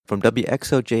From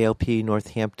WXOJLP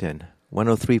Northampton,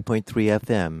 103.3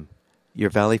 FM, your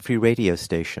Valley Free radio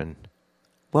station.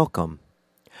 Welcome.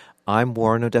 I'm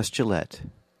Warren Odess-Gillette,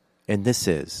 and this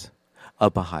is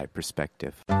A Baha'i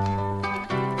Perspective.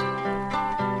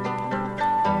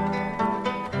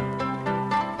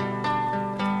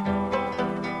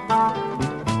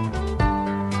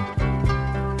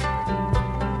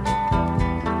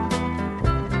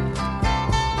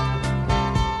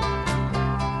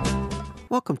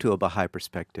 Welcome to A Baha'i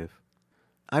Perspective.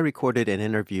 I recorded an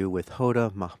interview with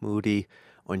Hoda Mahmoudi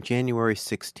on January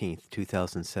 16,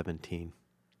 2017.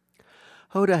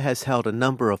 Hoda has held a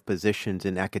number of positions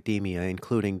in academia,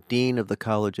 including Dean of the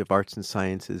College of Arts and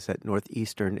Sciences at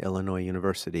Northeastern Illinois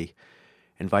University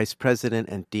and Vice President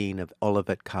and Dean of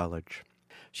Olivet College.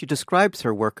 She describes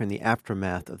her work in the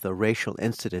aftermath of the racial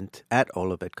incident at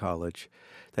Olivet College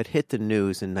that hit the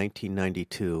news in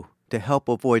 1992 to help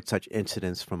avoid such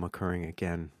incidents from occurring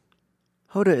again.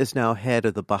 Hoda is now head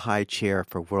of the Baha'i Chair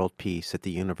for World Peace at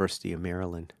the University of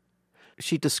Maryland.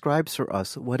 She describes for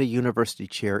us what a university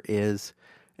chair is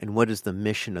and what is the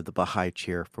mission of the Baha'i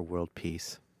Chair for World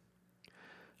Peace.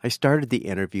 I started the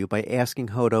interview by asking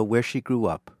Hoda where she grew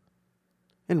up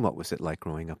and what was it like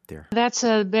growing up there. That's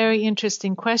a very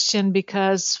interesting question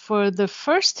because for the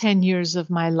first 10 years of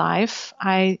my life,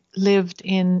 I lived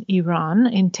in Iran,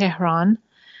 in Tehran.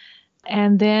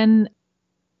 And then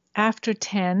after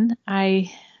 10,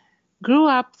 I grew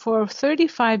up for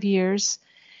 35 years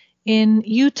in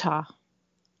Utah.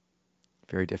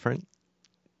 Very different?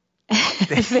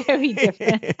 Very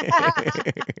different.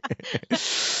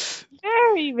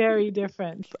 Very, very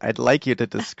different. I'd like you to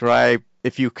describe,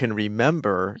 if you can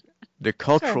remember, the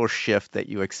cultural shift that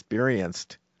you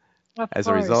experienced as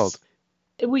a result.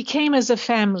 We came as a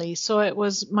family, so it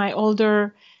was my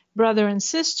older brother and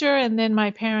sister, and then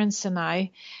my parents and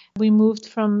I. We moved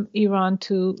from Iran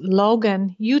to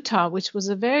Logan, Utah, which was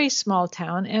a very small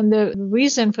town. And the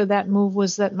reason for that move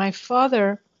was that my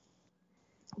father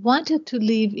wanted to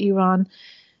leave Iran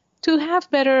to have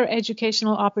better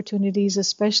educational opportunities,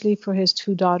 especially for his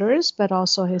two daughters, but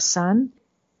also his son.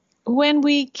 When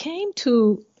we came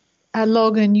to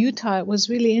Logan, Utah, it was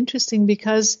really interesting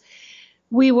because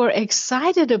we were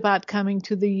excited about coming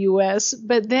to the U.S.,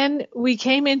 but then we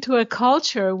came into a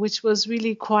culture which was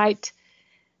really quite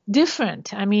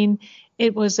different. I mean,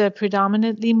 it was a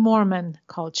predominantly Mormon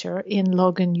culture in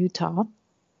Logan, Utah.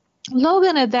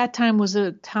 Logan at that time was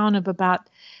a town of about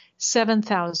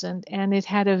 7,000, and it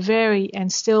had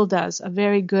and still does, a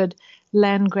very good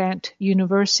land-grant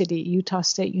university, Utah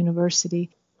State University.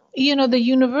 You know, the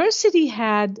university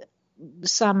had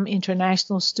some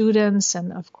international students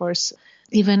and, of course,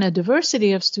 even a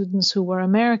diversity of students who were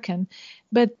American,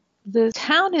 but the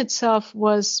town itself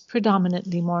was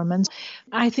predominantly Mormons.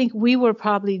 I think we were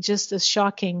probably just as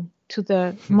shocking to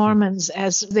the Mormons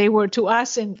as they were to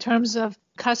us in terms of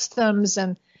customs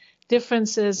and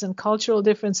differences and cultural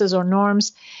differences or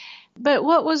norms. But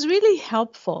what was really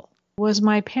helpful was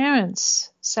my parents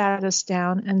sat us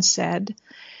down and said,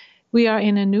 we are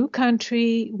in a new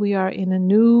country, we are in a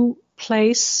new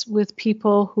place with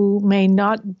people who may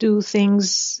not do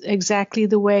things exactly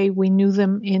the way we knew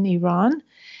them in Iran.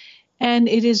 And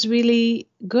it is really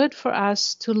good for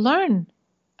us to learn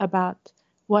about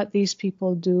what these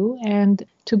people do and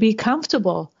to be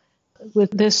comfortable with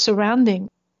this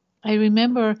surrounding. I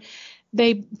remember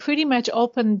they pretty much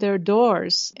opened their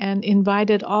doors and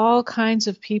invited all kinds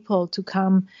of people to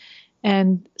come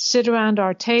and sit around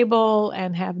our table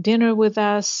and have dinner with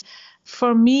us.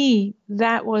 For me,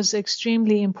 that was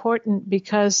extremely important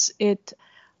because it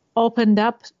opened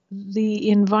up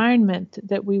the environment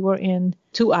that we were in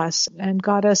to us and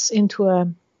got us into a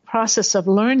process of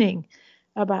learning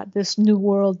about this new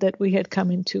world that we had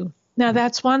come into. Now,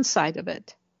 that's one side of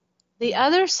it. The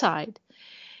other side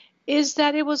is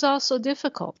that it was also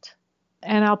difficult.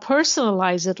 And I'll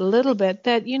personalize it a little bit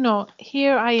that, you know,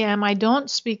 here I am. I don't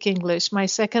speak English. My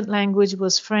second language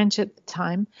was French at the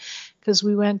time because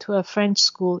we went to a French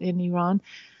school in Iran.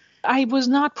 I was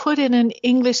not put in an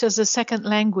English as a second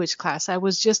language class. I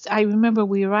remember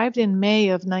we arrived in May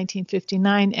of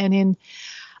 1959, and in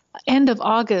end of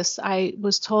August, I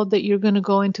was told that you're going to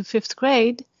go into fifth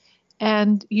grade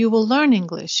and you will learn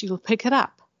English. You'll pick it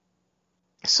up.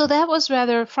 So that was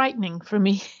rather frightening for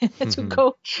me to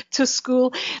go to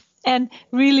school and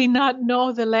really not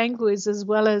know the language as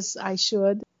well as I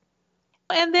should.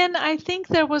 And then I think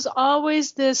there was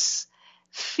always this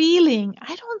feeling,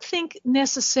 I don't think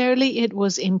necessarily it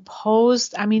was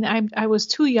imposed. I mean, I was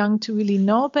too young to really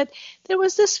know, but there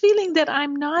was this feeling that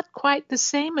I'm not quite the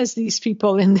same as these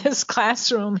people in this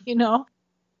classroom, you know.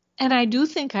 And I do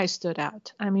think I stood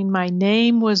out. I mean, my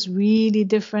name was really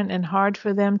different and hard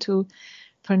for them to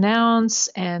pronounce.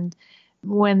 And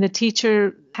when the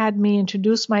teacher had me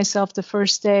introduce myself the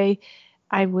first day,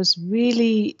 I was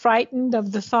really frightened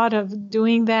of the thought of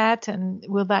doing that. And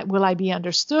will I be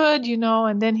understood,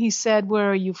 And then he said, "Where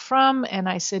are you from?" And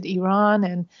I said, "Iran."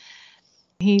 And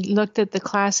he looked at the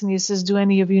class and he says, "Do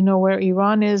any of you know where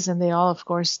Iran is?" And they all, of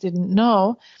course, didn't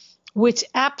know, which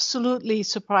absolutely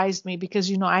surprised me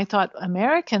because, I thought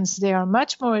Americans, they are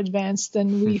much more advanced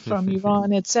than we from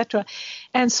Iran, etc.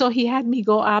 And so he had me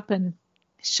go up and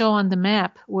show on the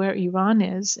map where Iran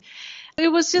is. It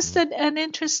was just an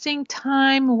interesting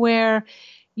time where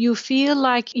you feel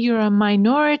like you're a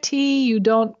minority. You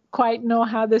don't quite know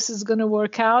how this is going to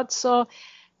work out. So,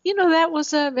 that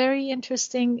was a very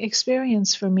interesting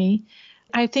experience for me.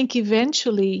 I think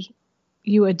eventually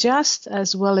you adjust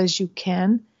as well as you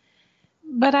can.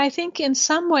 But I think in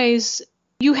some ways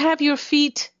you have your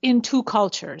feet in two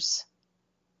cultures.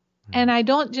 And I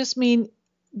don't just mean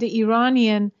the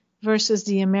Iranian versus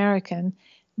the American,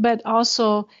 but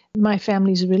also my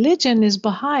family's religion is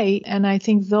Bahá'í. And I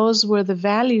think those were the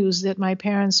values that my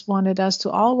parents wanted us to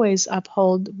always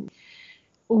uphold.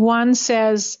 One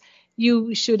says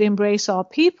you should embrace all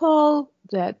people,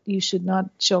 that you should not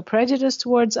show prejudice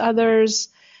towards others,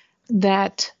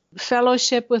 that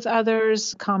fellowship with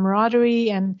others, camaraderie,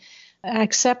 and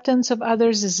acceptance of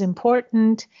others is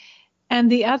important. And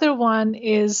the other one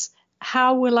is,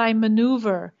 how will I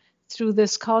maneuver through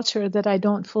this culture that I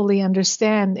don't fully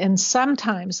understand? And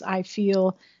sometimes I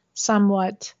feel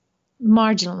somewhat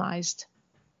marginalized.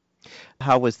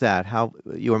 How was that? How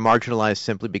you were marginalized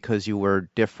simply because you were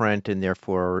different and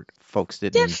therefore folks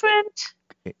didn't... Different.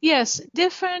 Yes,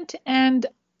 different. And,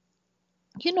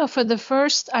 for the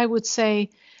first, I would say,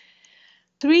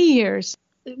 3 years,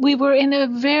 we were in a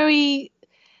very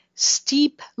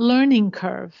steep learning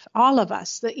curve, all of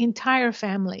us, the entire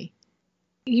family.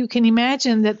 You can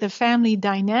imagine that the family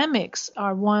dynamics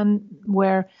are one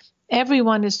where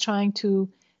everyone is trying to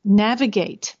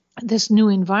navigate this new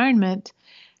environment.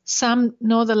 Some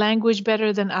know the language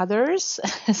better than others.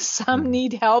 Some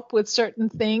need help with certain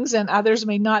things, and others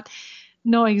may not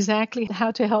know exactly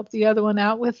how to help the other one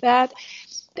out with that.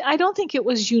 I don't think it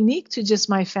was unique to just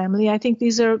my family. I think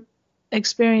these are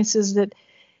experiences that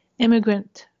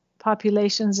immigrant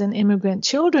populations and immigrant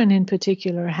children in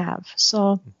particular have.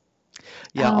 So,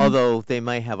 yeah, although they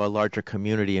might have a larger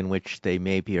community in which they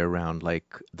may be around, like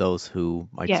those who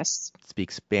might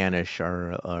speak Spanish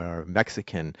or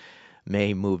Mexican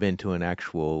may move into an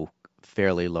actual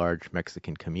fairly large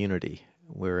Mexican community,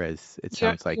 whereas it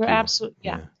sounds like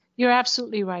you're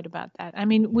absolutely right about that. I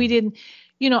mean, we didn't,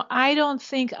 I don't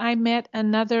think I met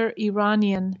another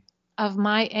Iranian of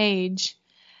my age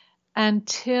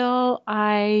until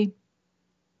it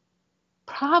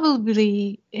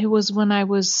was when I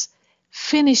was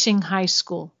finishing high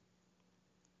school.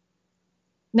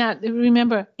 Now,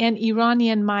 remember, an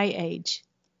Iranian my age.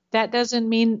 That doesn't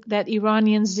mean that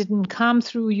Iranians didn't come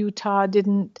through Utah,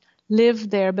 didn't live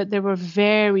there, but there were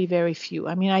very, very few.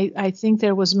 I mean, I think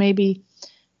there was maybe,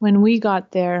 when we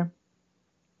got there,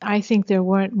 I think there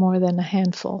weren't more than a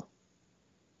handful.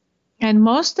 And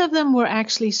most of them were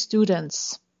actually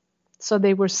students. So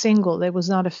they were single. There was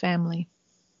not a family.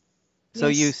 So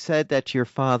you said that your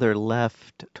father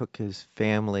took his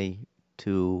family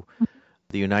to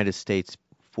the United States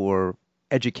for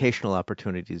educational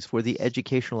opportunities. Were the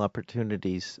educational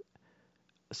opportunities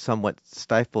somewhat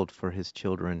stifled for his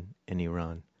children in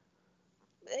Iran?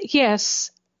 Yes.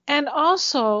 And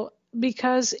also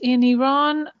because in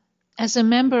Iran, as a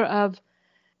member of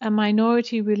a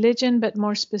minority religion, but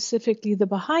more specifically the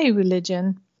Bahá'í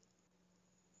religion,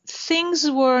 things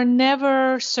were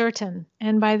never certain.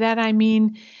 And by that I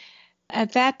mean,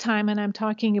 at that time, and I'm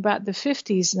talking about the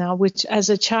 50s now, which as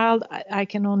a child I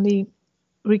can only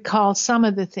recall some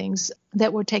of the things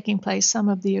that were taking place, some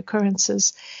of the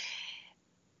occurrences.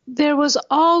 There was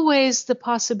always the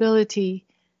possibility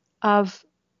of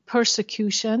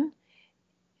persecution.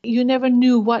 You never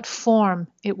knew what form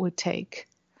it would take.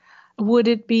 Would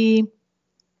it be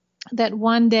that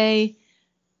one day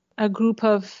a group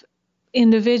of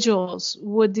individuals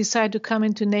would decide to come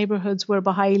into neighborhoods where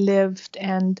Baha'i lived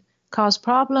and cause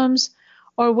problems,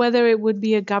 or whether it would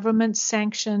be a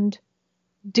government-sanctioned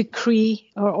decree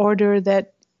or order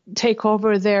that take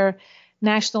over their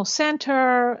national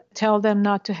center, tell them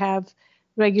not to have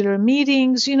regular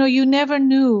meetings. You never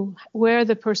knew where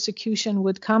the persecution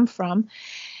would come from.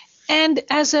 And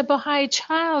as a Baha'i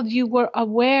child, you were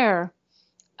aware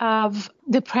of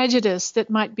the prejudice that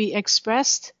might be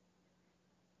expressed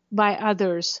by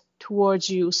others towards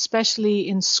you, especially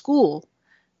in school.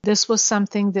 This was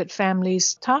something that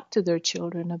families talked to their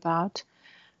children about.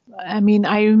 I mean,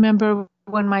 I remember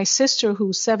when my sister,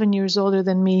 who's 7 years older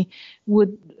than me,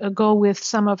 would go with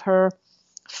some of her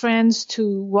friends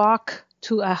to walk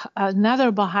to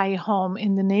another Baha'i home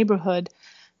in the neighborhood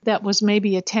that was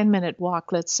maybe a 10-minute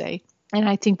walk, let's say. And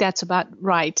I think that's about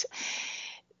right.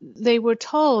 They were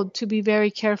told to be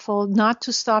very careful not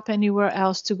to stop anywhere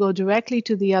else, to go directly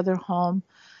to the other home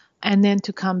and then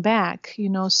to come back,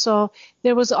 So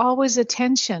there was always a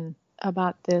tension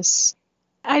about this.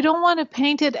 I don't want to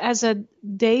paint it as a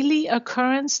daily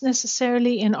occurrence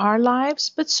necessarily in our lives,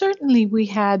 but certainly we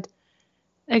had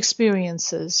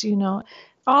experiences,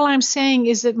 All I'm saying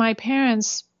is that my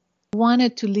parents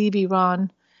wanted to leave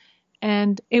Iran,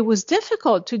 and it was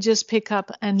difficult to just pick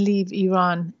up and leave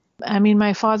Iran. I mean,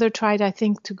 my father tried, I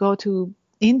think, to go to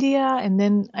India and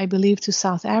then I believe to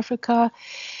South Africa.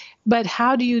 But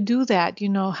how do you do that?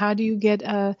 How do you get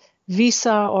a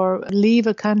visa or leave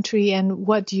a country, and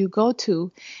what do you go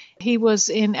to? He was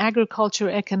in agriculture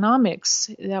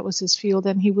economics. That was his field.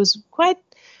 And he was quite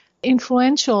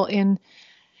influential in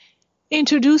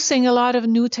introducing a lot of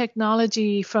new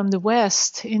technology from the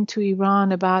West into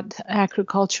Iran about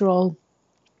agricultural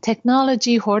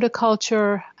technology,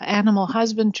 horticulture, animal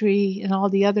husbandry, and all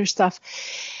the other stuff.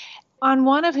 On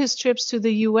one of his trips to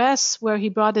the U.S., where he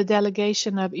brought a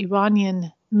delegation of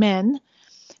Iranian men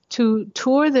to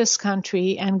tour this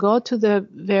country and go to the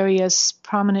various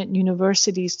prominent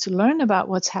universities to learn about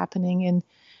what's happening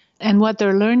and what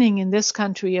they're learning in this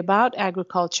country about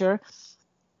agriculture,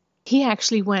 he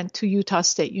actually went to Utah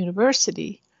State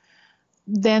University.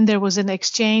 Then there was an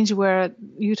exchange where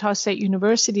Utah State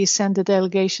University sent a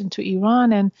delegation to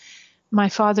Iran, and my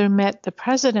father met the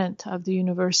president of the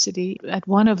university at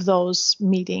one of those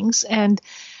meetings and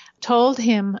told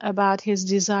him about his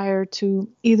desire to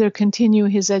either continue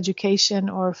his education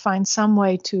or find some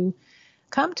way to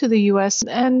come to the U.S.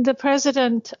 And the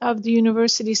president of the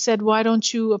university said, why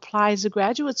don't you apply as a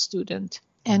graduate student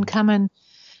and come and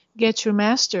get your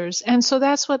master's? And so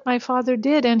that's what my father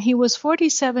did. And he was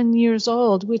 47 years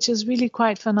old, which is really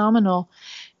quite phenomenal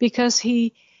because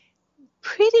he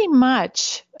pretty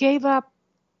much gave up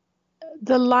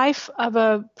the life of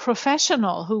a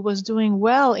professional who was doing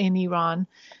well in Iran,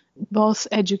 both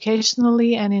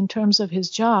educationally and in terms of his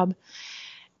job,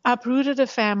 uprooted a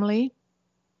family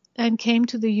and came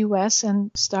to the U.S.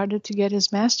 and started to get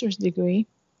his master's degree.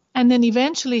 And then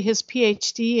eventually his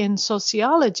PhD in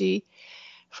sociology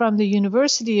from the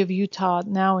University of Utah,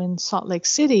 now in Salt Lake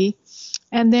City.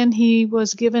 And then he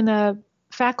was given a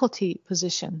faculty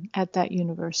position at that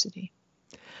university.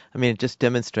 I mean, it just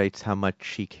demonstrates how much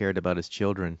he cared about his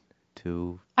children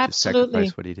to Absolutely.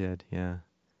 sacrifice what he did. Yeah.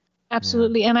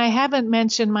 Absolutely. Yeah. And I haven't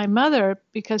mentioned my mother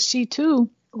because she too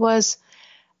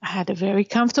had a very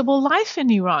comfortable life in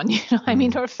Iran. I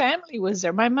mean, her family was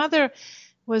there. My mother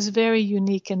was very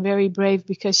unique and very brave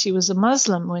because she was a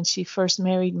Muslim when she first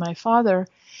married my father.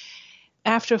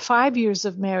 After 5 years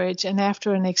of marriage and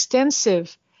after an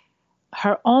extensive,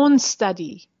 her own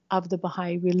study of the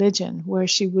Baha'i religion, where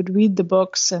she would read the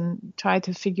books and try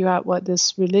to figure out what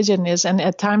this religion is. And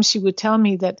at times she would tell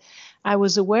me that I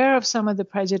was aware of some of the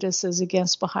prejudices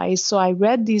against Baha'is, so I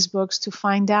read these books to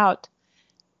find out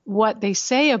what they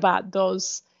say about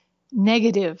those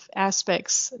negative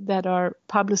aspects that are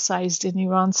publicized in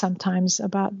Iran sometimes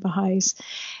about Baha'is.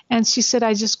 And she said,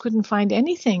 I just couldn't find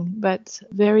anything but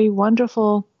very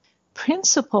wonderful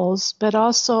principles, but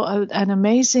also an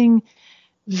amazing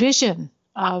vision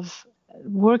of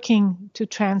working to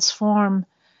transform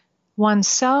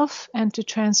oneself and to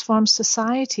transform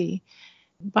society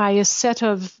by a set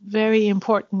of very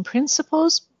important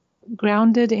principles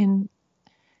grounded in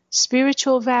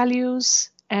spiritual values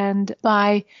and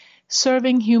by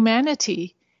serving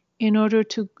humanity in order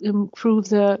to improve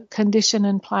the condition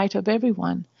and plight of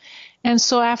everyone. And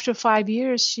so after 5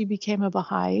 years, she became a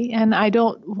Baha'i. And I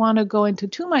don't want to go into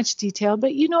too much detail,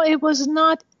 but it was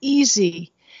not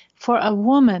easy for a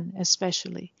woman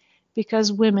especially,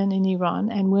 because women in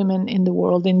Iran and women in the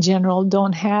world in general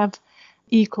don't have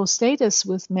equal status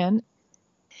with men.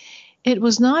 It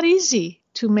was not easy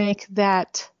to make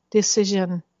that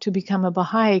decision to become a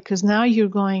Baha'i, because now you're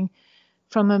going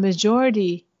from a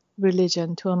majority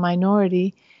religion to a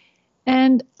minority.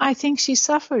 And I think she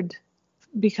suffered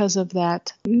because of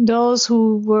that. Those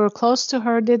who were close to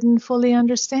her didn't fully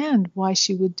understand why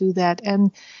she would do that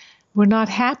and were not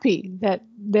happy that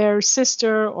their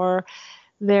sister or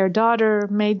their daughter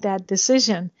made that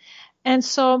decision. And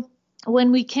so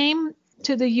when we came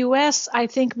to the U.S., I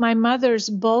think my mother's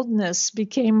boldness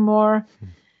became more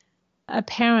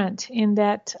apparent in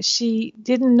that she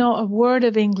didn't know a word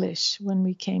of English when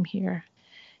we came here.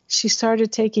 she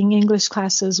started taking English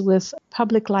classes with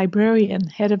public librarian,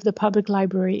 head of the public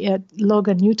library at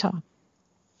Logan, Utah.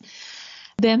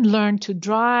 Then learned to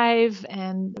drive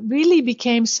and really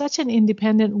became such an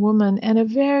independent woman and a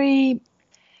very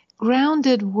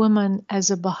grounded woman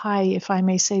as a Baha'i, if I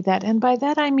may say that. And by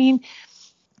that I mean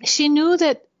she knew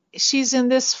that she's in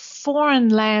this foreign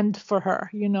land for her,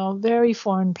 very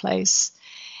foreign place.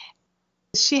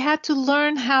 She had to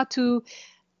learn how to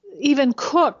even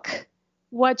cook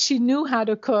what she knew how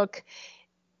to cook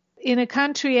in a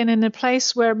country and in a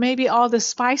place where maybe all the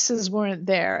spices weren't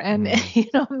there and,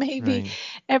 maybe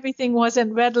everything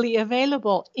wasn't readily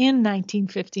available in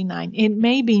 1959. It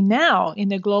may be now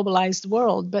in a globalized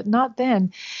world, but not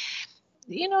then.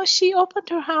 She opened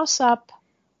her house up,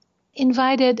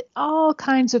 invited all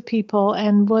kinds of people,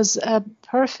 and was a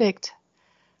perfect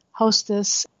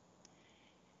hostess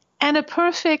and a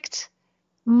perfect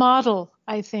model,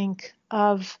 I think,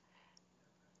 of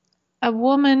a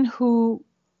woman who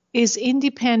is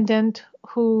independent,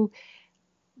 who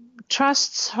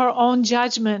trusts her own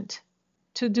judgment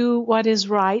to do what is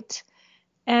right,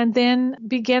 and then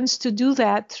begins to do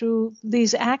that through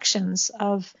these actions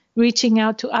of reaching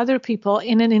out to other people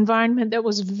in an environment that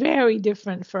was very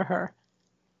different for her.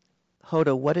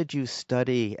 Hoda, what did you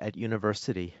study at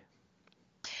university?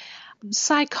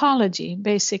 Psychology,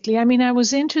 basically. I mean, I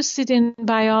was interested in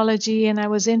biology and I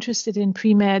was interested in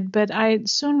pre-med, but I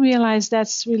soon realized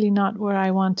that's really not where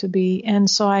I want to be. And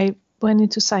so I went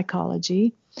into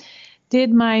psychology,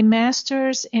 did my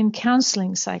master's in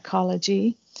counseling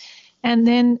psychology, and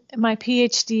then my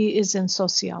PhD is in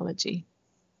sociology.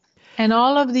 And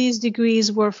all of these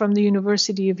degrees were from the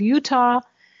University of Utah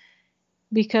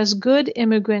because good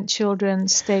immigrant children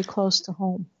stay close to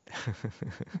home.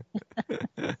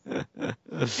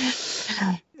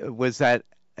 Was that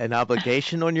an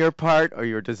obligation on your part or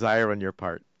your desire on your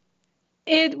part?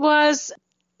 It was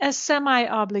a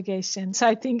semi-obligation. So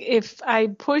I think if I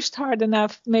pushed hard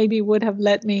enough, maybe would have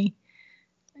let me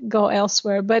go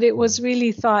elsewhere. But it was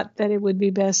really thought that it would be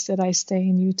best that I stay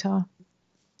in Utah.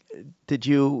 Did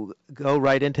you go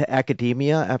right into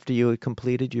academia after you had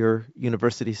completed your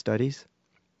university studies?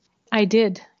 I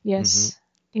did, yes.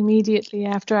 Immediately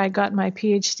after I got my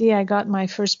PhD, I got my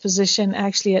first position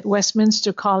actually at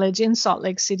Westminster College in Salt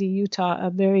Lake City, Utah, a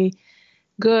very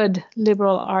good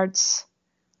liberal arts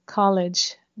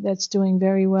college that's doing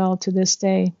very well to this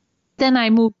day. Then I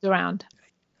moved around.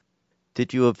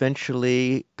 Did you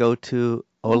eventually go to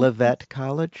Olivet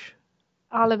College?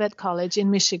 Olivet College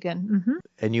in Michigan.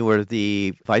 And you were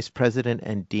the vice president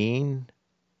and dean?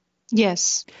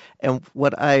 Yes. And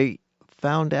what I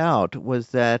found out was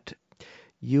that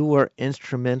you were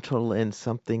instrumental in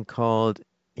something called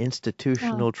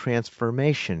institutional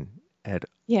transformation at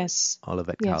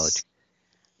Olivet College.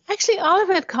 Actually,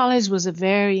 Olivet College was a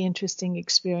very interesting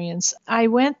experience. I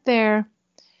went there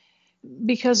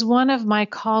because one of my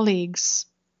colleagues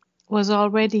was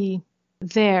already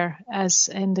there as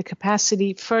in the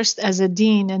capacity, first as a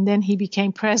dean, and then he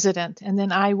became president, and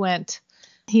then I went.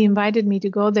 He invited me to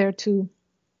go there to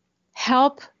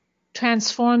help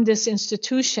transform this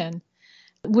institution,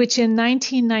 which in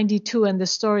 1992, and the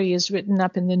story is written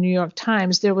up in the New York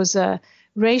Times, there was a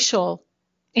racial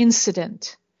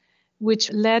incident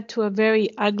which led to a very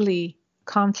ugly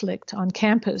conflict on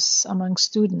campus among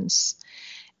students.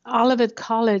 Olivet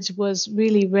College was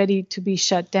really ready to be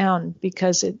shut down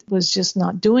because it was just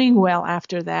not doing well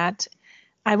after that.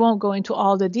 I won't go into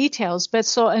all the details, but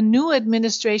so a new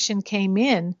administration came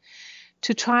in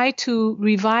to try to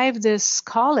revive this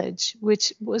college,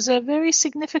 which was a very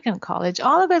significant college.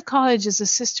 Olivet College is a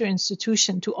sister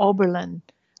institution to Oberlin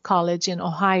College in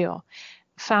Ohio,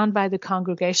 found by the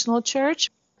Congregational Church.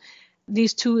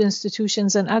 These two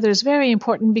institutions and others very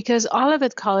important because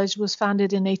Olivet College was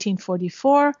founded in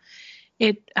 1844.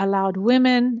 It allowed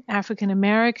women, African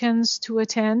Americans, to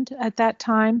attend at that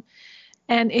time,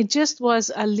 and it just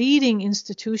was a leading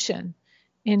institution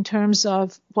in terms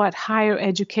of what higher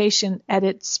education at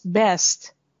its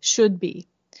best should be.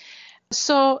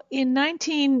 So in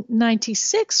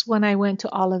 1996, when I went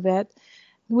to Olivet,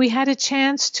 we had a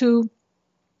chance to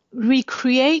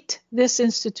recreate this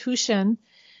institution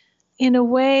in a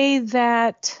way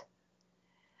that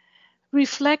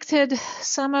reflected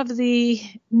some of the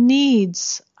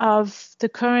needs of the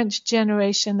current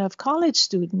generation of college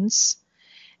students,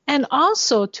 and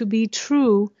also to be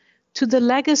true to the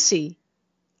legacy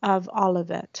of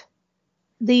Olivet.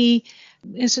 The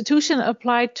institution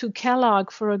applied to Kellogg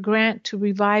for a grant to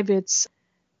revive its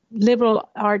liberal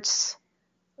arts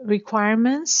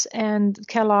requirements, and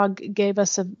Kellogg gave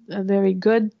us a very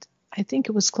good, I think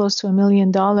it was close to $1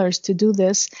 million to do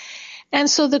this. And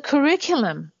so the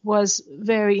curriculum was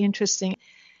very interesting.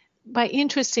 By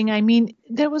interesting, I mean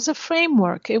there was a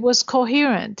framework. It was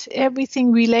coherent.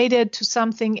 Everything related to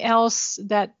something else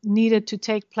that needed to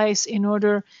take place in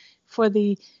order for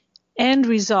the end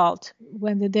result,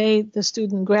 when the day the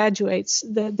student graduates,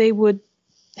 that they would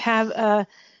have a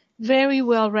very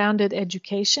well-rounded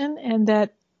education and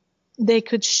that they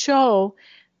could show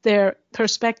their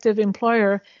prospective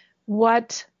employer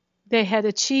what they had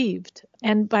achieved.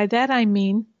 And by that I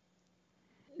mean,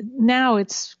 now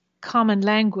it's common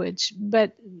language,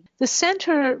 but the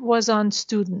center was on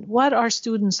student. What are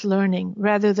students learning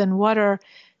rather than what are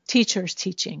teachers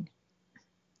teaching?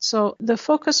 So the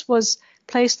focus was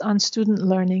placed on student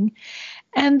learning.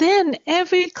 And then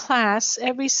every class,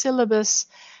 every syllabus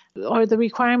or the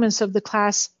requirements of the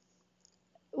class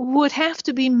would have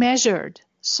to be measured.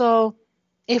 So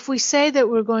if we say that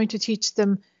we're going to teach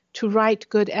them to write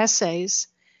good essays,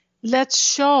 let's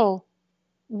show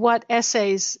what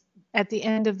essays at the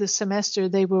end of the semester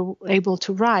they were able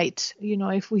to write.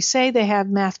 If we say they have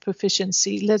math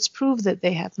proficiency, let's prove that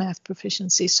they have math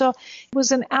proficiency. So it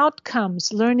was an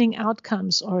learning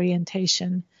outcomes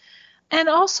orientation. And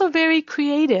also very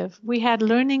creative. We had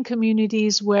learning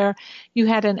communities where you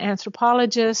had an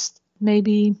anthropologist,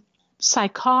 maybe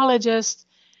psychologist,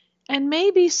 and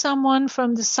maybe someone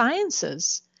from the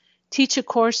sciences teach a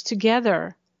course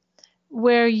together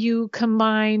where you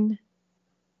combine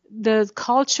the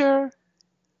culture,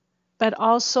 but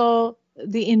also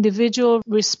the individual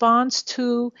response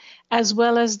to, as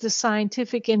well as the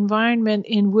scientific environment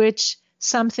in which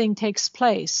something takes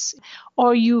place.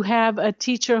 Or you have a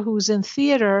teacher who's in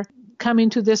theater come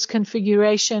into this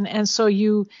configuration, and so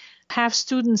you have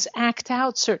students act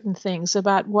out certain things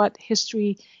about what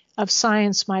history of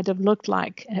science might have looked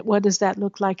like. What does that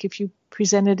look like if you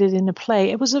presented it in a play?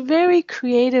 It was a very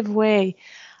creative way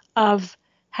of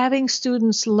having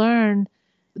students learn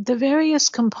the various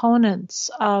components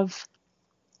of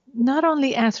not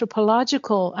only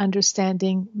anthropological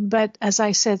understanding, but, as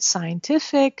I said,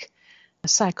 scientific,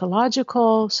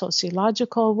 psychological,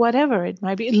 sociological, whatever it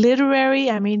might be, literary,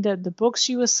 I mean, the books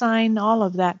you assign, all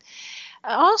of that.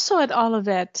 Also at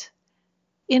Olivet,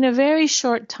 in a very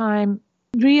short time,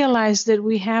 realized that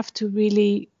we have to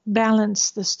really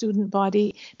balance the student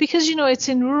body because, it's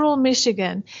in rural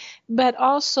Michigan, but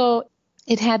also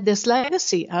it had this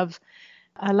legacy of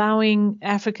allowing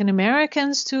African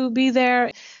Americans to be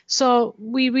there. So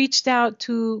we reached out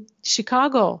to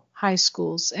Chicago high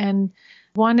schools and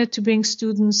wanted to bring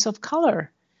students of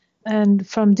color and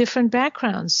from different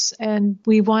backgrounds. And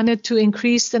we wanted to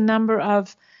increase the number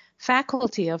of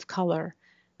faculty of color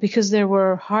because there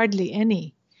were hardly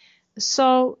any.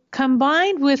 So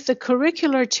combined with the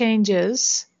curricular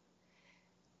changes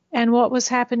and what was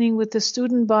happening with the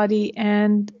student body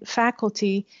and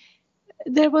faculty,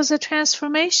 there was a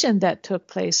transformation that took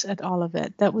place at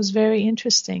Olivet that was very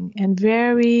interesting and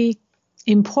very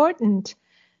important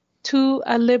to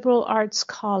a liberal arts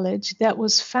college that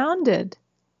was founded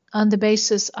on the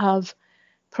basis of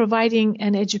providing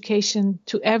an education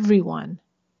to everyone.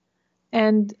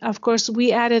 And of course,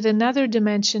 we added another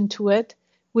dimension to it,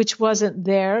 which wasn't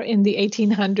there in the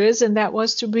 1800s, and that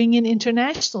was to bring in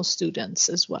international students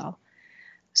as well.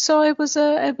 So it was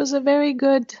a very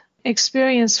good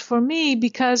experience for me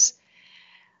because,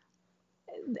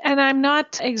 and I'm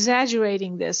not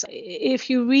exaggerating this, if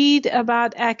you read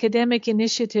about academic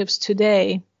initiatives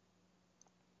today,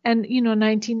 and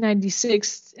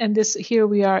 1996, and here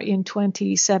we are in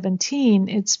 2017,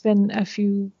 it's been a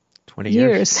few 20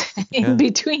 years in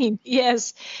between.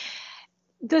 Yes.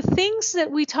 The things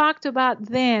that we talked about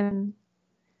then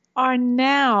are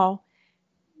now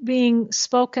being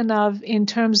spoken of in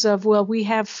terms of, well, we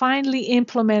have finally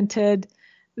implemented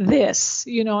this,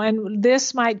 and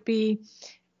this might be,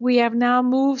 we have now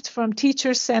moved from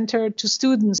teacher-centered to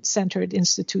student-centered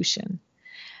institution.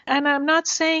 And I'm not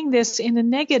saying this in a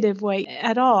negative way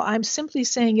at all. I'm simply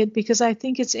saying it because I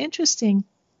think it's interesting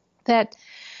that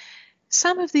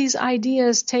some of these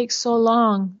ideas take so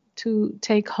long to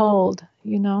take hold,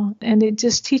 and it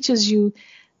just teaches you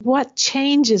what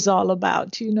change is all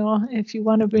about. If you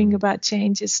want to bring about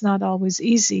change, it's not always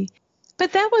easy.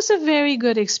 But that was a very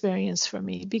good experience for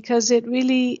me because it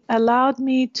really allowed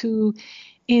me to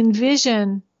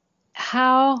envision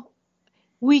how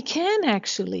we can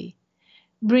actually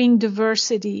bring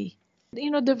diversity.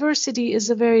 Diversity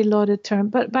is a very loaded term,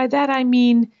 but by that I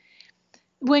mean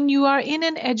when you are in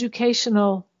an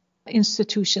educational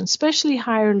institution, especially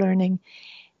higher learning,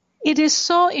 it is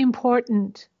so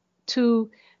important to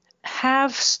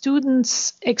have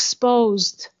students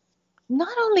exposed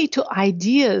not only to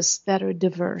ideas that are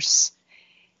diverse,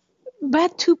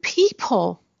 but to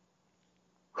people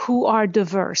who are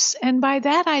diverse. And by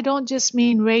that, I don't just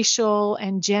mean racial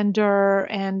and gender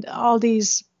and all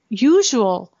these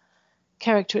usual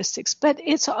characteristics, but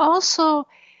it's also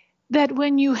that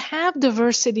when you have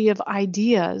diversity of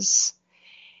ideas,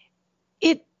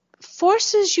 it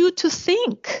forces you to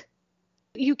think.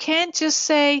 You can't just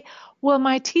say, well,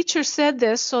 my teacher said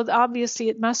this, so obviously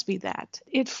it must be that.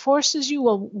 It forces you,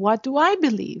 well, what do I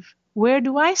believe? Where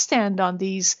do I stand on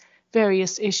these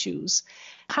various issues?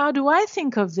 How do I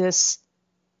think of this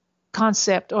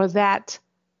concept or that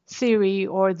theory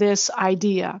or this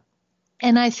idea?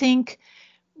 And I think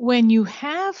when you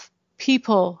have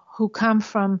people who come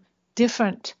from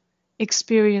different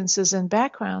experiences and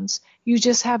backgrounds, you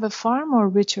just have a far more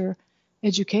richer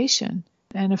education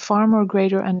and a far more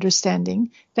greater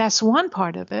understanding. That's one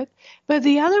part of it. But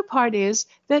the other part is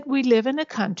that we live in a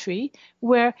country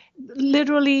where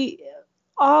literally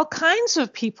all kinds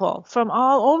of people from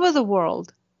all over the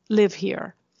world live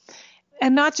here.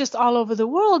 And not just all over the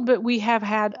world, but we have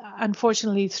had,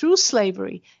 unfortunately, through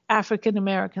slavery, African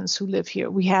Americans who live here.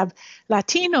 We have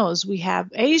Latinos, we have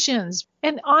Asians,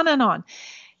 and on and on.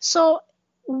 So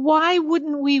why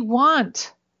wouldn't we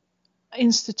want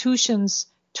institutions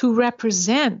to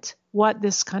represent what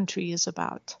this country is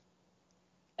about?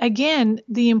 Again,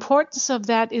 the importance of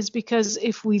that is because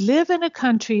if we live in a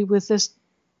country with this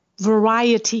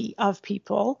variety of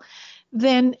people,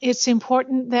 then it's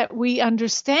important that we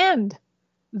understand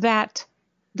that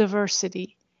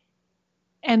diversity.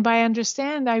 And by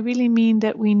understand, I really mean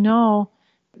that we know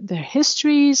their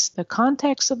histories, the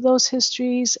context of those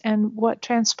histories, and what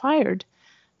transpired.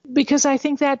 Because I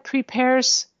think that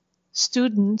prepares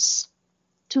students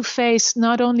to face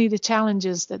not only the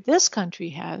challenges that this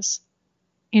country has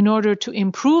in order to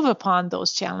improve upon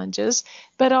those challenges,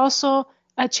 but also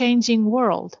a changing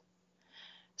world.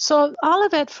 So all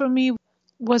of it for me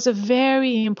was a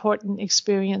very important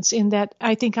experience in that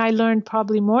I think I learned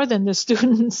probably more than the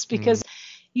students because,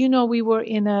 you know, we were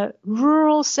in a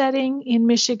rural setting in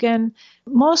Michigan.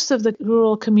 Most of the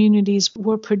rural communities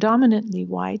were predominantly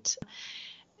white.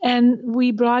 And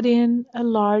we brought in a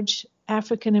large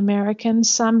African American,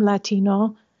 some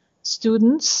Latino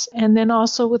students, and then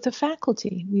also with the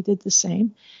faculty, we did the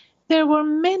same. There were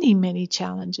many, many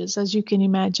challenges, as you can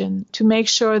imagine, to make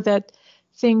sure that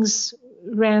things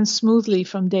ran smoothly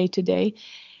from day to day.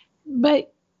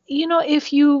 But, you know,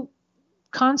 if you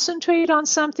concentrate on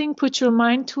something, put your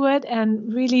mind to it,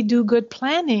 and really do good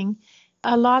planning,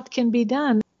 a lot can be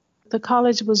done. The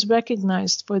college was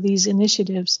recognized for these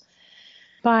initiatives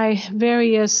by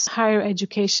various higher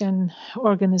education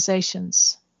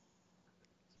organizations.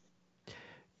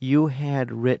 You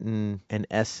had written an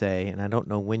essay, and I don't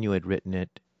know when you had written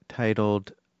it,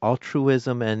 titled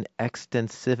Altruism and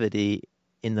Extensivity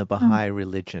in the Bahá'í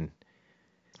Religion.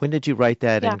 When did you write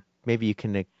that? Yeah. And maybe you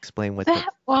can explain what that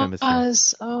the premise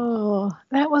is.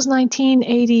 That was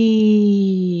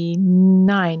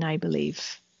 1989, I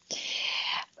believe.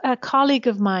 A colleague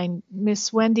of mine,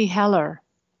 Miss Wendy Heller,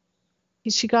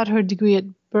 she got her degree at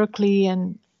Berkeley,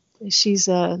 and she's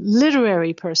a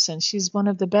literary person. She's one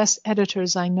of the best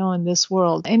editors I know in this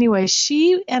world. Anyway,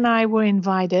 she and I were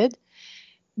invited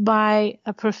by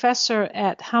a professor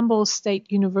at Humboldt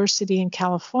State University in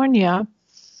California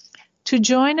to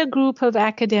join a group of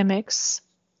academics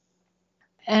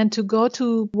and to go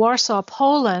to Warsaw,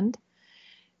 Poland.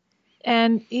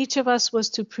 And each of us was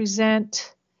to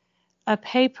present a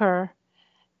paper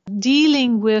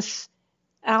dealing with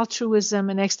altruism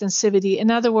and extensivity.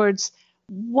 In other words,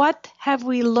 what have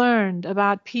we learned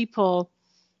about people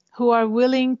who are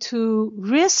willing to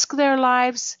risk their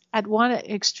lives at one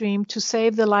extreme to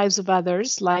save the lives of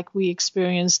others, like we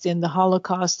experienced in the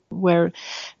Holocaust, where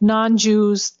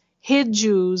non-Jews hid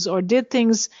Jews or did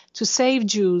things to save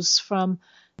Jews from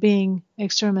being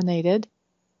exterminated?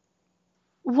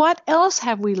 What else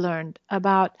have we learned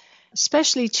about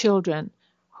especially children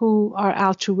who are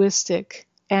altruistic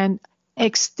and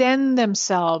extend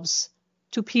themselves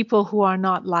to people who are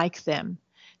not like them?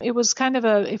 It was kind of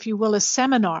a, if you will, a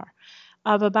seminar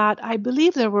of about, I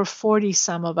believe there were 40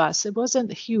 some of us. It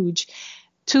wasn't huge.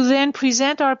 To then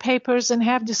present our papers and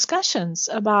have discussions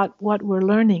about what we're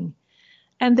learning.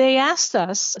 And they asked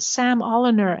us, Sam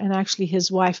Oliner and actually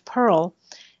his wife Pearl,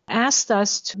 asked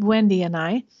us, Wendy and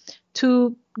I,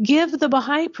 to give the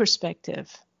Baha'i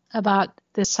perspective about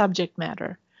the subject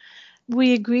matter.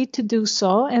 We agreed to do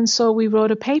so, and so we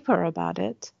wrote a paper about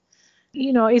it.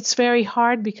 You know, it's very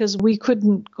hard because we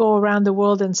couldn't go around the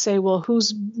world and say, well,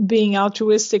 who's being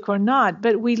altruistic or not?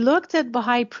 But we looked at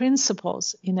Baha'i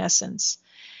principles, in essence,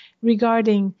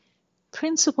 regarding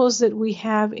principles that we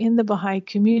have in the Baha'i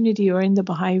community or in the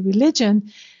Baha'i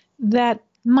religion that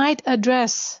might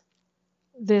address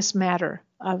this matter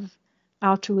of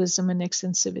altruism and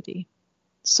extensivity.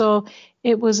 So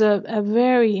it was a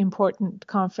very important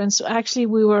conference. Actually,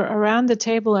 we were around the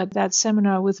table at that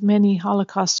seminar with many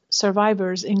Holocaust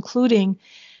survivors, including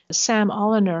Sam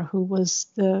Oliner, who was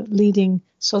the leading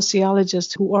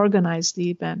sociologist who organized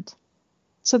the event.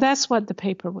 So that's what the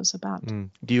paper was about.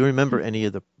 Do you remember any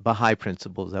of the Baha'i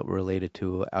principles that were related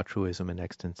to altruism and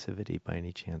extensivity by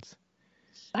any chance?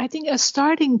 I think a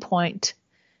starting point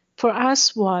for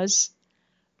us was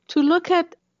to look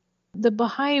at the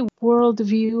Baha'i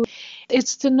worldview.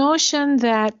 It's the notion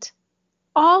that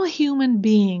all human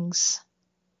beings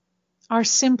are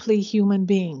simply human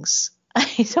beings.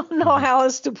 I don't know how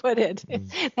else to put it.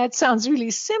 That sounds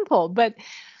really simple, but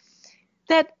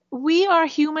that we are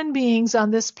human beings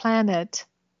on this planet,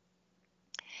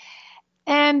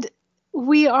 and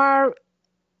we are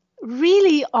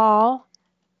really all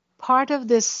part of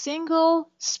this single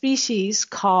species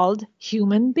called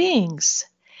human beings.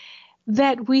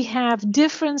 That we have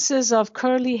differences of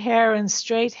curly hair and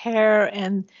straight hair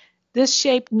and this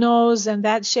shaped nose and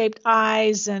that shaped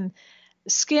eyes and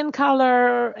skin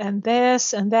color and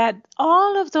this and that.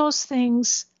 All of those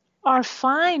things are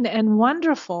fine and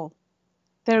wonderful.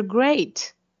 They're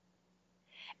great.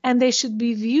 And they should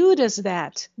be viewed as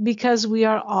that because we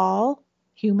are all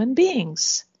human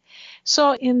beings.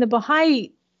 So in the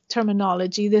Baha'i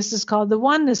terminology, this is called the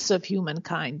oneness of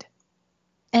humankind.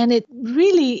 And it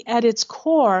really, at its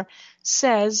core,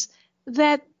 says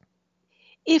that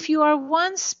if you are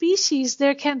one species,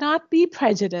 there cannot be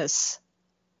prejudice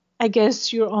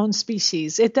against your own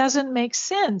species. It doesn't make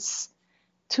sense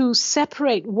to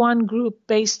separate one group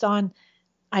based on,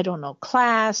 I don't know,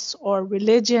 class or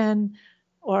religion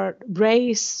or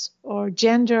race or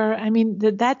gender. I mean,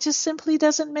 that just simply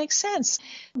doesn't make sense.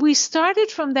 We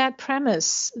started from that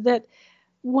premise that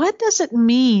what does it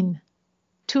mean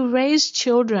to raise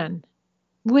children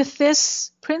with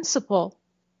this principle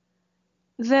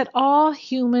that all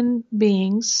human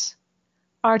beings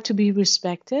are to be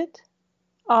respected,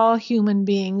 all human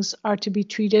beings are to be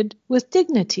treated with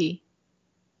dignity.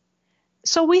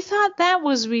 So we thought that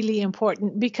was really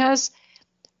important because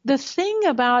the thing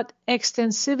about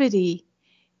extensivity,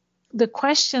 the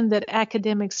question that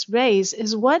academics raise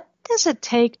is what does it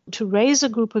take to raise a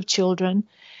group of children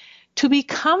to be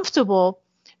comfortable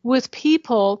with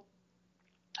people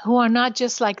who are not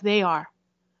just like they are,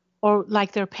 or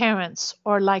like their parents,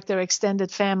 or like their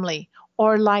extended family,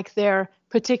 or like their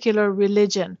particular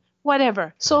religion,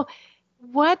 whatever. So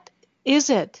what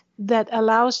is it that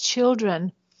allows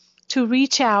children to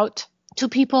reach out to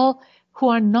people who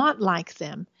are not like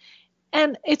them?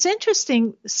 And it's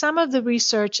interesting, some of the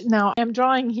research, now I'm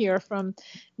drawing here from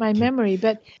my memory,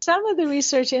 but some of the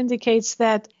research indicates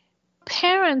that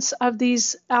parents of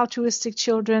these altruistic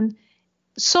children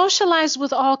socialized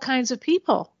with all kinds of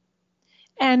people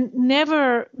and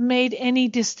never made any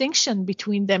distinction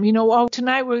between them. You know, oh,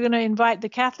 tonight we're going to invite the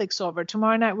Catholics over.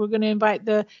 Tomorrow night we're going to invite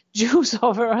the Jews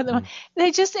over. Or they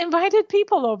just invited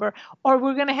people over. Or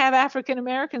we're going to have African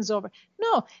Americans over.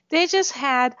 No, they just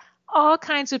had all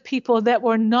kinds of people that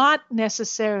were not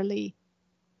necessarily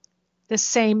the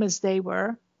same as they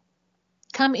were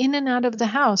come in and out of the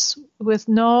house with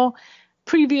no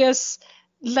previous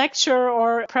lecture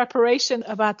or preparation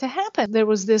about to happen. There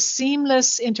was this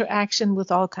seamless interaction with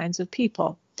all kinds of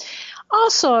people.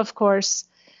 Also, of course,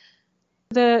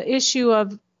 the issue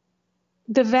of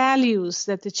the values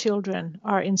that the children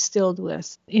are instilled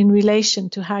with in relation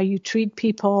to how you treat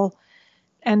people,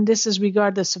 and this is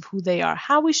regardless of who they are,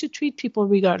 how we should treat people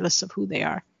regardless of who they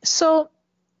are. So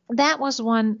that was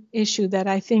one issue that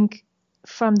I think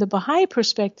from the Baha'i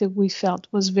perspective we felt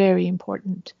was very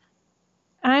important.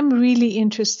 I'm really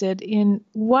interested in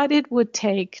what it would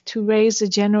take to raise a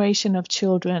generation of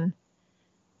children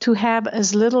to have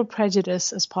as little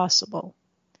prejudice as possible.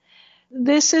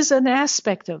 This is an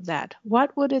aspect of that.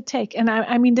 What would it take? And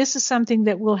I mean, this is something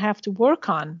that we'll have to work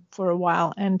on for a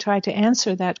while and try to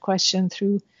answer that question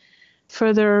through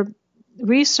further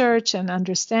research and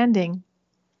understanding.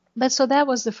 But so that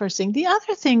was the first thing. The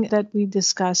other thing that we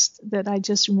discussed that I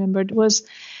just remembered was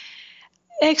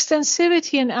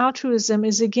extensivity and altruism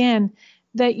is, again,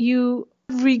 that you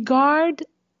regard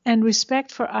and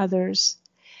respect for others,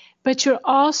 but you're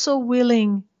also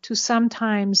willing to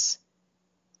sometimes,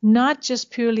 not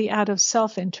just purely out of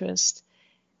self-interest,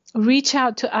 reach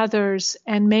out to others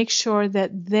and make sure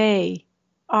that they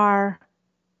are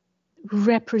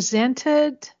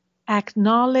represented,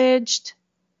 acknowledged,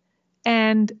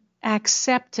 and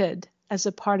accepted as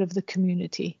a part of the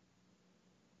community.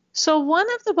 So one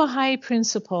of the Baha'i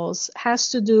principles has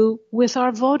to do with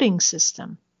our voting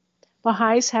system.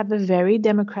 Baha'is have a very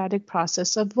democratic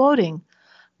process of voting.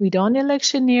 We don't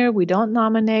electioneer, we don't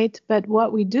nominate, but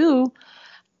what we do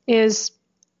is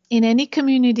in any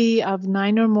community of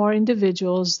 9 or more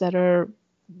individuals that are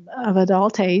of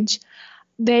adult age,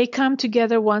 they come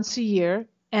together once a year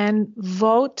and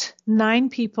vote 9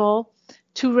 people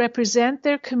to represent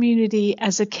their community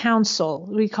as a council.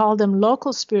 We call them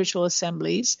local spiritual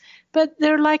assemblies, but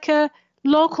they're like a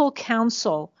local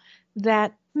council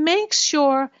that makes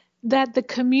sure that the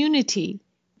community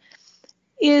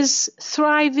is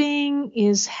thriving,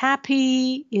 is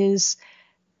happy, is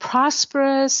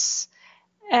prosperous,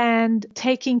 and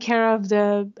taking care of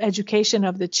the education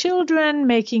of the children,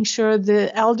 making sure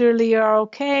the elderly are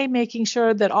okay, making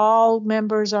sure that all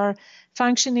members are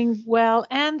functioning well,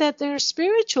 and that their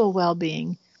spiritual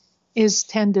well-being is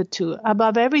tended to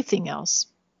above everything else.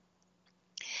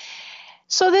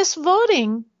 So this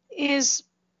voting is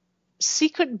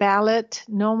secret ballot.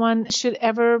 No one should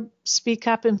ever speak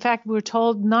up. In fact, we're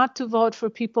told not to vote for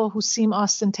people who seem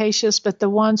ostentatious, but the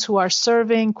ones who are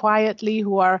serving quietly,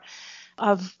 who are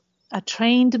of a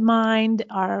trained mind,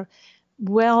 are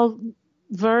well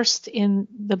versed in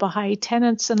the Baha'i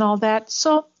tenets and all that.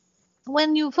 So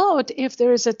when you vote, if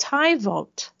there is a tie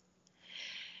vote,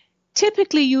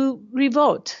 typically you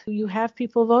revote. You have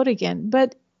people vote again.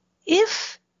 But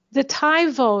if the tie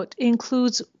vote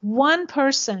includes one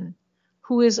person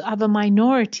who is of a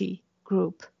minority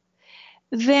group,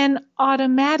 then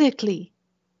automatically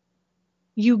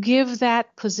you give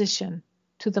that position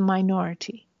to the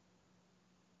minority.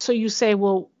 So you say,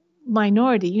 well,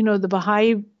 minority, the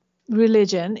Baha'i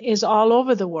religion is all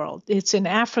over the world. It's in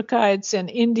Africa, it's in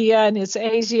India, and it's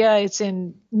Asia, it's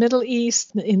in Middle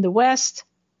East, in the West,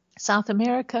 South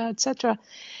America, etc.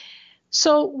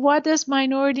 So what does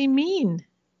minority mean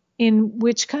in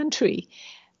which country?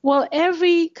 Well,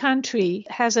 every country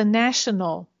has a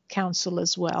national council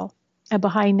as well, a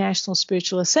Baha'i National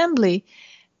Spiritual Assembly,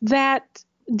 that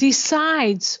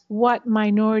decides what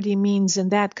minority means in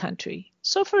that country.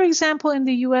 So, for example, in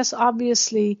the U.S.,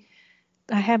 obviously,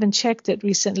 I haven't checked it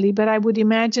recently, but I would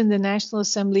imagine the National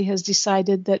Assembly has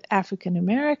decided that African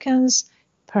Americans,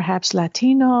 perhaps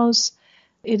Latinos,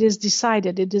 it is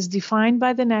decided, it is defined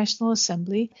by the National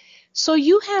Assembly. So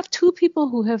you have 2 people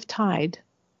who have tied,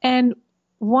 and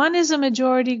one is a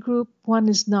majority group, one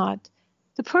is not.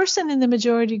 The person in the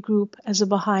majority group, as a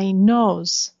Baha'i,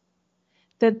 knows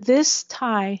that this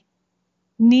tie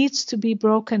needs to be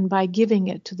broken by giving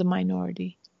it to the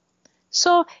minority.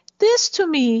 So this, to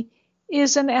me,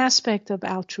 is an aspect of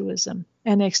altruism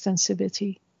and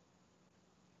extensivity.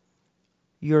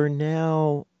 You're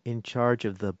now in charge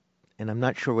of and I'm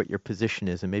not sure what your position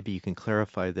is, and maybe you can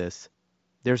clarify this.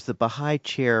 There's the Baha'i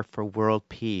Chair for World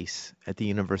Peace at the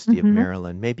University of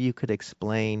Maryland. Maybe you could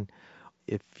explain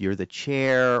if you're the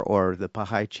chair or the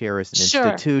Baha'i Chair is an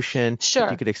institution. Sure.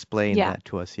 If you could explain that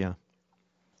to us, yeah.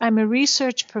 I'm a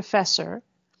research professor,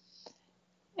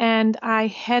 and I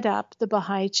head up the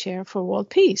Baha'i Chair for World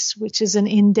Peace, which is an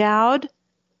endowed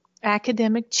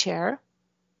academic chair.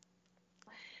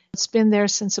 It's been there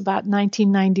since about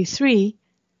 1993.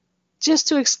 Just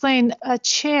to explain, a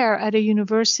chair at a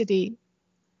university,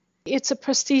 it's a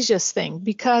prestigious thing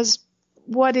because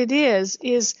what it is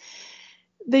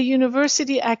the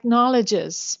university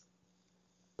acknowledges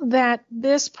that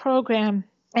this program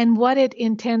and what it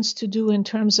intends to do in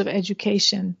terms of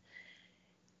education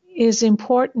is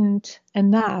important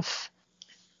enough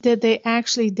that they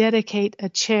actually dedicate a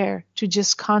chair to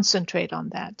just concentrate on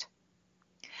that.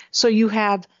 So you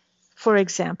have, for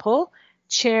example,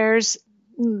 chairs,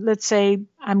 let's say,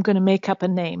 I'm going to make up a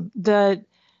name, the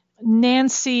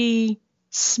Nancy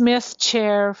Smith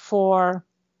Chair for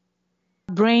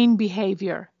Brain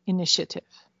Behavior Initiative.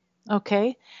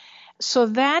 Okay? So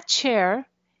that chair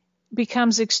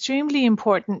becomes extremely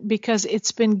important because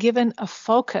it's been given a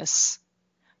focus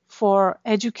for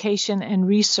education and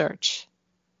research.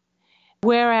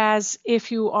 Whereas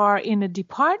if you are in a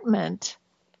department,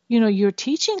 you're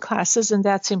teaching classes and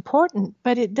that's important,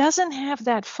 but it doesn't have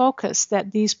that focus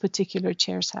that these particular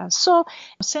chairs have. So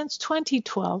since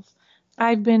 2012,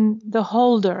 I've been the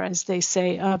holder, as they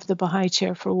say, of the Baha'i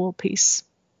Chair for World Peace.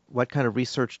 What kind of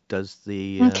research does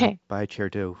the Baha'i Chair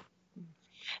do?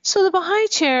 So the Baha'i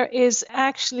Chair is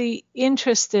actually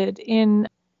interested in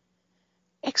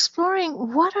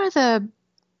exploring what are the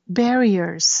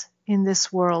barriers in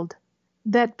this world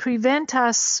that prevent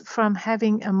us from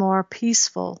having a more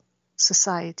peaceful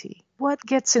society. What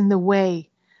gets in the way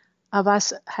of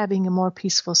us having a more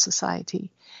peaceful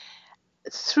society?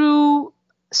 Through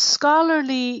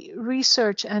scholarly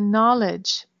research and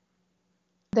knowledge,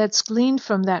 that's gleaned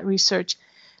from that research,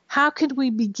 how could we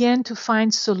begin to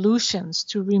find solutions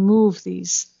to remove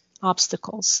these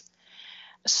obstacles?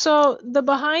 So the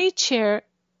Bahá'í Chair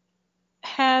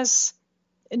has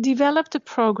developed a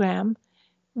program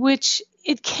which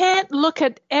it can't look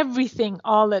at everything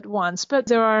all at once, but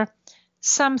there are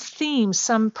some themes,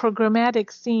 some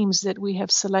programmatic themes that we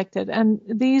have selected. And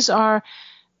these are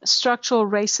structural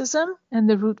racism and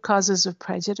the root causes of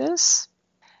prejudice,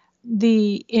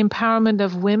 the empowerment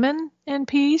of women and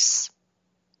peace,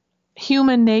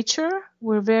 human nature.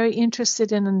 We're very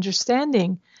interested in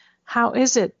understanding how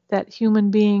is it that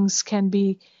human beings can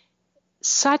be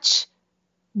such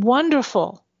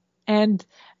wonderful and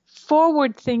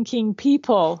forward-thinking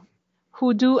people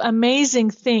who do amazing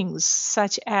things,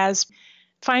 such as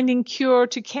finding cure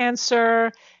to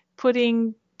cancer,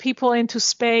 putting people into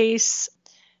space,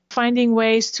 finding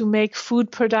ways to make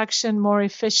food production more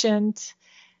efficient,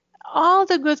 all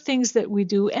the good things that we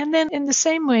do. And then in the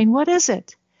same way, what is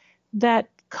it that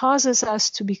causes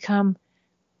us to become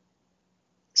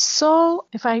so,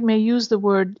 if I may use the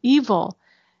word evil,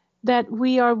 that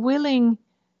we are willing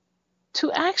to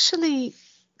actually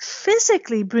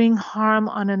physically bring harm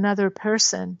on another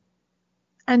person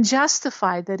and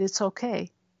justify that it's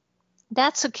okay?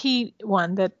 That's a key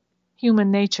one, that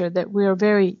human nature that we are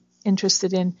very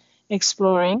interested in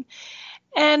exploring.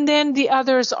 And then the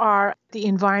others are the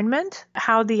environment,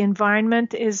 how the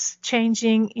environment is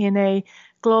changing in a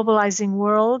globalizing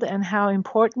world, and how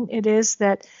important it is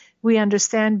that we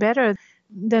understand better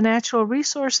the natural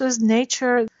resources,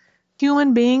 nature.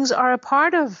 Human beings are a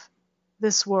part of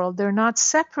this world. They're not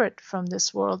separate from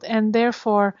this world. And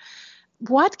therefore,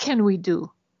 what can we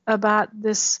do about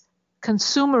this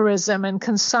consumerism and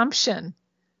consumption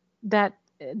that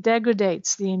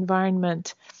degrades the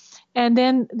environment? And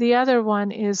then the other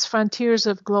one is frontiers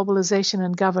of globalization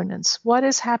and governance. What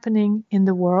is happening in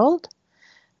the world?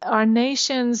 Are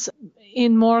nations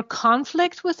in more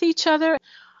conflict with each other?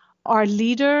 Are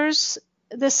leaders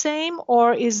the same?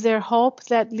 Or is there hope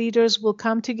that leaders will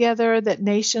come together, that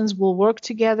nations will work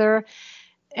together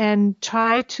and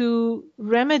try to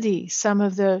remedy some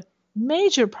of the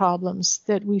major problems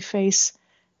that we face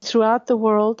throughout the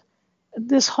world?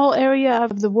 This whole area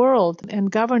of the world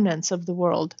and governance of the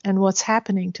world and what's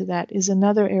happening to that is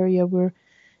another area we're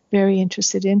very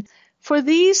interested in. For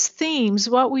these themes,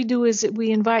 what we do is that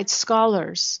we invite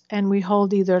scholars and we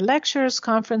hold either lectures,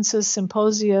 conferences,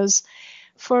 symposias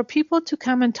for people to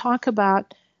come and talk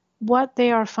about what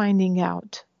they are finding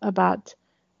out, about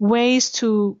ways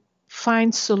to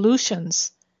find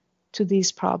solutions to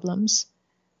these problems,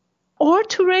 or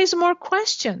to raise more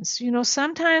questions. You know,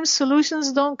 sometimes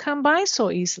solutions don't come by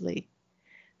so easily.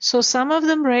 So some of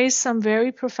them raise some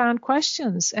very profound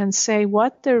questions and say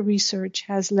what their research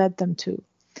has led them to.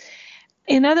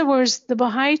 In other words, the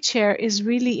Baha'i Chair is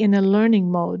really in a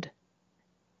learning mode.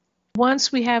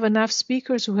 Once we have enough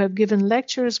speakers who have given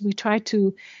lectures, we try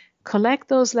to collect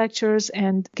those lectures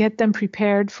and get them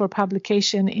prepared for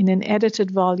publication in an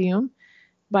edited volume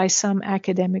by some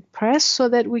academic press so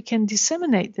that we can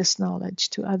disseminate this knowledge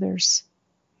to others.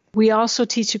 We also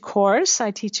teach a course.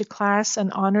 I teach a class,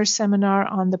 an honor seminar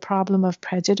on the problem of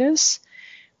prejudice,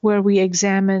 where we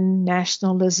examine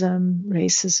nationalism,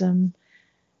 racism,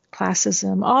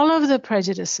 classism, all of the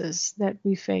prejudices that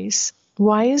we face.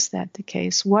 Why is that the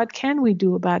case? What can we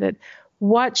do about it?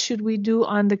 What should we do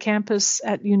on the campus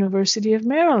at University of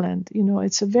Maryland? You know,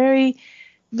 it's a very,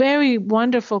 very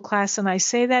wonderful class, and I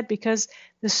say that because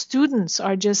the students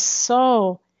are just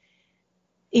so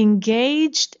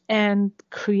engaged and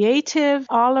creative.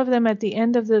 All of them at the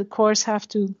end of the course have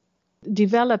to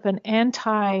develop an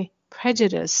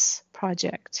anti-prejudice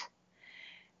project.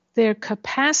 Their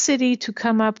capacity to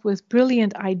come up with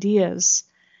brilliant ideas,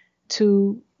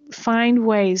 to find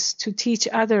ways to teach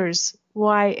others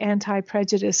why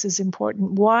anti-prejudice is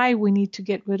important, why we need to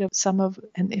get rid of some of,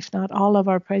 and if not all of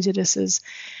our prejudices.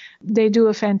 They do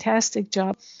a fantastic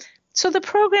job. So the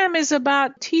program is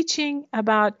about teaching,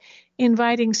 about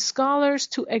inviting scholars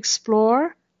to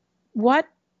explore what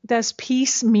does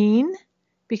peace mean,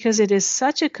 because it is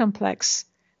such a complex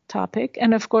topic,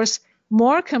 and of course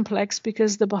more complex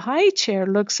because the Baha'i Chair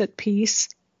looks at peace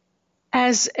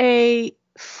as a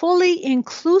fully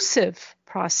inclusive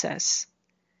process.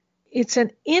 It's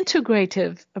an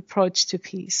integrative approach to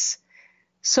peace.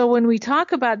 So when we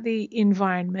talk about the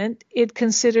environment, it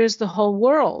considers the whole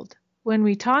world. When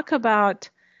we talk about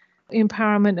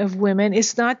empowerment of women,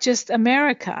 it's not just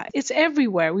America, it's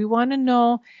everywhere. We want to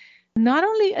know not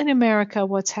only in America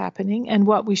what's happening and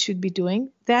what we should be doing,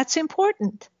 that's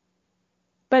important,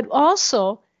 but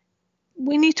also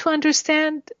we need to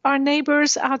understand our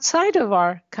neighbors outside of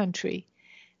our country.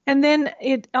 And then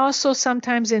it also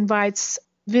sometimes invites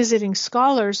visiting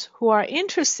scholars who are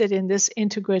interested in this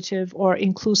integrative or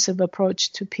inclusive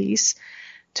approach to peace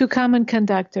to come and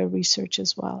conduct their research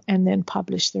as well and then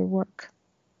publish their work.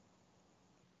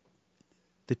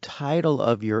 The title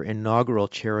of your inaugural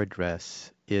chair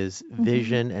address is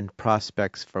Vision and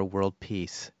Prospects for World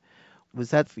Peace. Was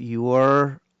that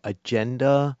your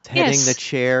agenda heading the Yes.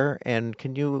 chair? And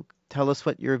can you tell us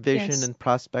what your vision Yes. and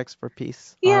prospects for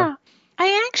peace are? Yeah.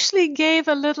 I actually gave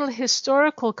a little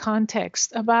historical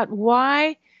context about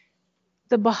why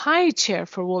the Bahá'í chair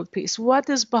for world peace. What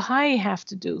does Bahá'í have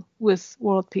to do with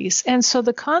world peace? And so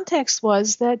the context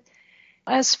was that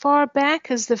as far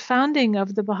back as the founding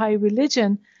of the Bahá'í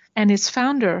religion and its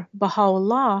founder,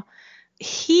 Baha'u'llah,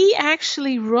 he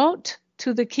actually wrote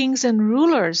to the kings and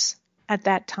rulers at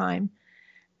that time,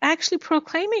 actually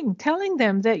proclaiming, telling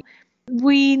them that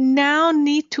we now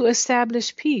need to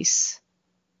establish peace.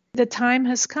 The time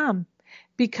has come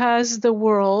because the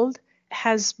world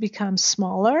has become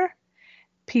smaller,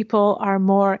 people are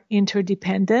more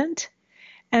interdependent,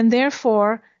 and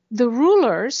therefore the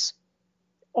rulers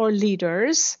or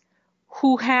leaders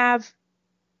who have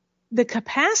the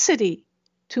capacity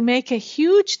to make a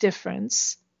huge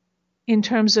difference in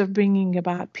terms of bringing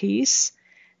about peace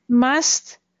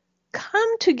must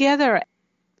come together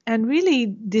and really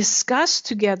discuss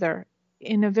together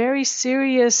in a very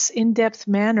serious, in-depth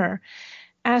manner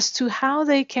as to how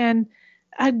they can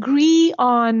agree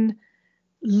on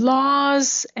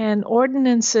laws and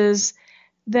ordinances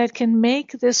that can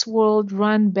make this world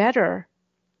run better.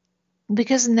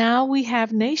 Because now we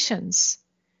have nations,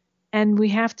 and we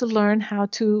have to learn how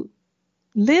to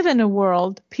live in a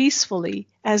world peacefully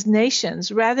as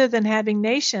nations, rather than having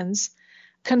nations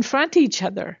confront each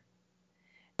other.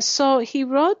 So he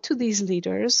wrote to these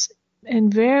leaders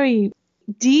in very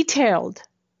detailed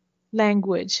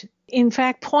language, in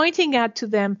fact, pointing out to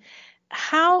them,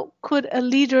 how could a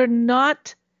leader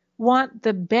not want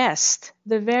the best,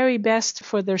 the very best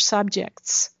for their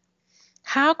subjects?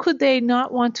 How could they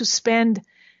not want to spend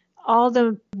all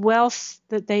the wealth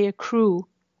that they accrue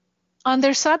on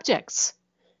their subjects,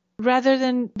 rather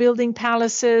than building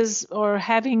palaces or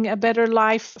having a better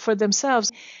life for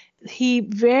themselves? He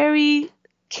very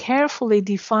carefully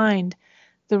defined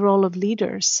the role of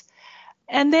leaders.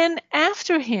 And then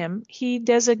after him, he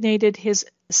designated his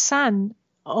son,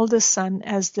 oldest son,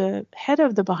 as the head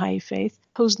of the Baha'i faith,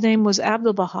 whose name was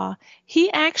Abdul Baha. He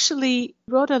actually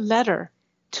wrote a letter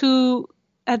to,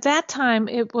 at that time,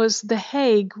 it was The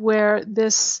Hague, where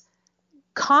this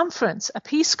conference, a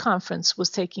peace conference, was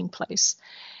taking place.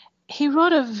 He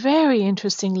wrote a very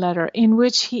interesting letter in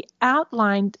which he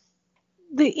outlined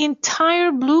the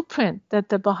entire blueprint that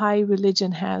the Baha'i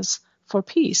religion has for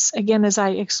peace. Again, as I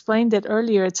explained it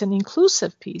earlier, it's an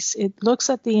inclusive peace. It looks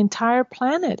at the entire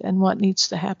planet and what needs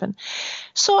to happen.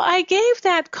 So I gave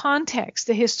that context,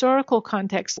 the historical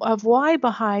context of why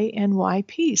Baha'i and why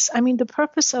peace. I mean, the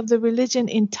purpose of the religion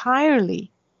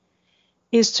entirely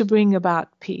is to bring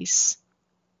about peace.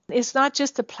 It's not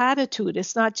just a platitude.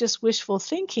 It's not just wishful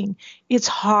thinking. It's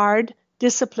hard,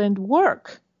 disciplined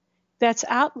work that's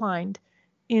outlined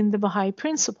in the Baha'i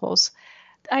principles.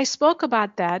 I spoke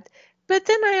about that, but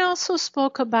then I also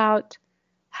spoke about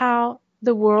how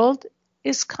the world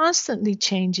is constantly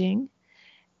changing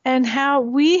and how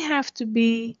we have to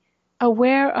be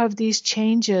aware of these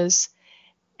changes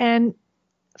and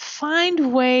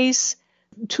find ways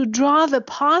to draw the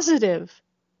positive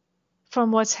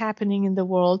from what's happening in the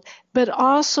world, but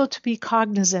also to be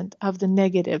cognizant of the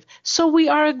negative. So we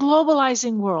are a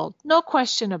globalizing world, no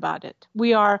question about it.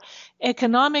 We are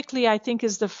economically, I think,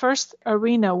 is the first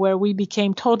arena where we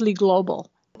became totally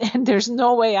global, and there's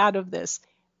no way out of this.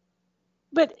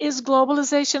 But is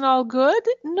globalization all good?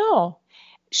 No.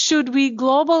 Should we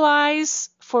globalize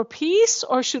for peace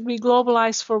or should we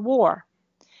globalize for war?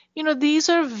 You know, these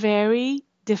are very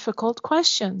difficult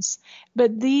questions,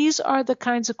 but these are the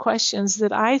kinds of questions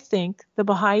that I think the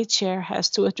Baha'i chair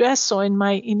has to address. So in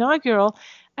my inaugural,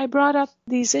 I brought up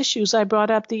these issues. I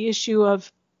brought up the issue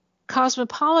of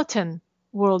cosmopolitan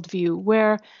worldview,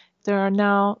 where there are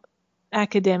now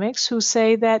academics who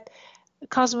say that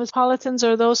cosmopolitans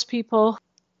are those people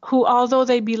who, although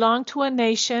they belong to a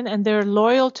nation and they're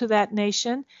loyal to that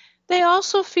nation, they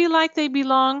also feel like they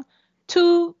belong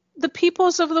to the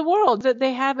peoples of the world, that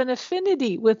they have an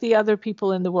affinity with the other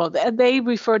people in the world. And they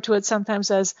refer to it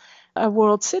sometimes as a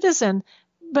world citizen,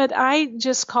 but I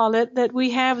just call it that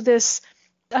we have this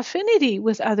affinity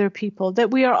with other people, that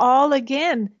we are all,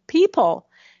 again, people.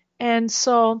 And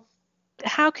so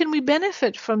how can we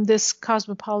benefit from this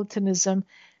cosmopolitanism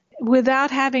without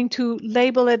having to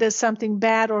label it as something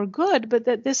bad or good, but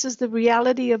that this is the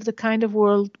reality of the kind of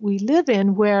world we live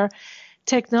in, where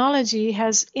technology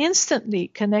has instantly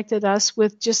connected us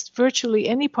with just virtually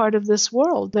any part of this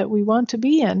world that we want to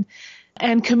be in,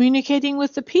 and communicating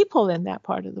with the people in that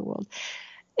part of the world.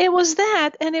 It was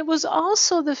that, and it was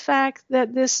also the fact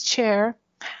that this chair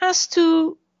has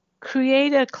to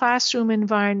create a classroom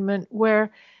environment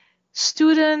where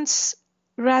students,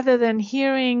 rather than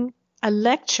hearing a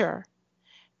lecture,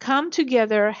 come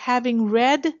together having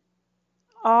read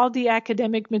all the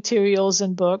academic materials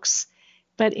and books,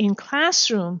 but in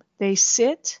classroom they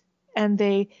sit and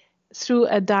they, through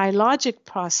a dialogic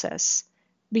process,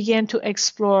 begin to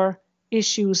explore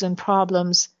issues and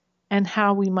problems and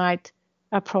how we might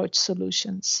approach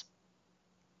solutions.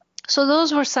 So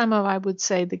those were some of, I would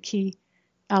say, the key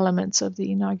elements of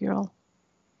the inaugural.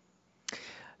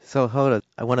 So Hoda,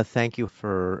 I want to thank you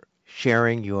for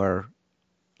sharing your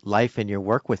life and your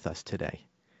work with us today.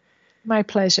 My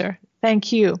pleasure.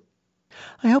 Thank you.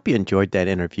 I hope you enjoyed that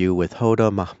interview with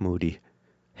Hoda Mahmoudi,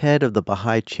 head of the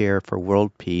Bahá'í Chair for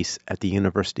World Peace at the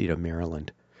University of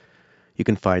Maryland. You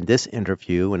can find this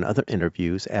interview and other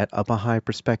interviews at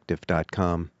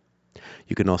abahaiperspective.com.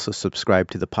 You can also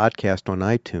subscribe to the podcast on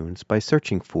iTunes by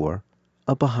searching for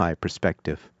A Bahá'í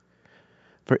Perspective.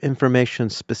 For information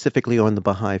specifically on the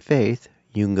Bahá'í Faith,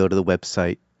 you can go to the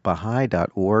website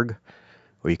baha'i.org,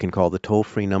 or you can call the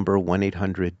toll-free number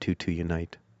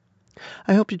 1-800-22-UNITE.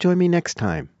 I hope you join me next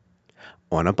time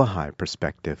on A Bahá'í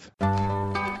Perspective.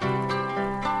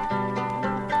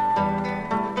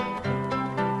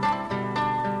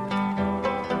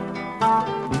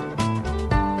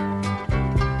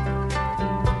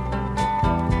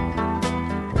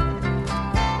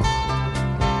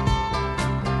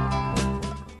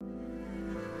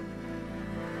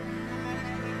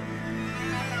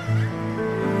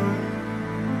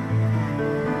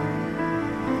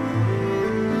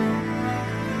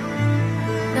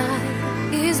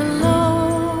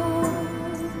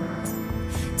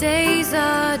 Days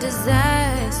are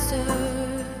disaster.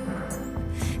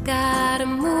 Gotta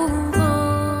move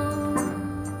on.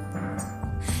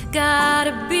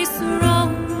 Gotta be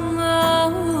strong.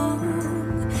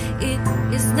 It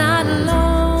is not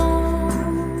long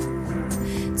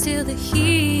till the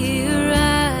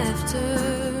hereafter,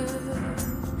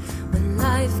 when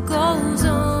life goes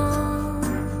on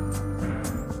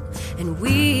and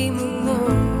we move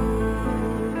on.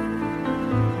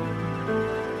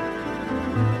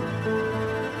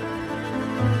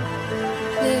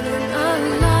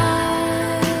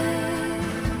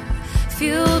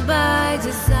 Fueled by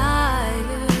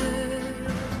desire,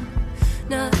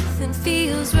 nothing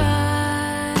feels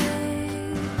right.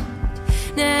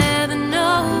 Never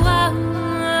know why.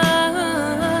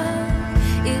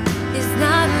 It is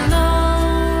not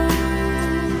long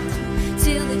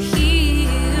till the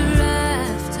hereafter,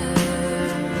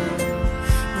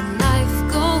 when life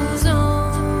goes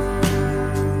on,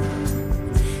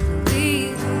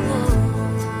 we go on.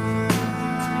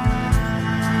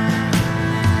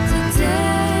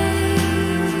 Today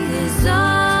is all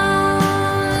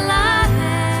I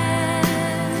have.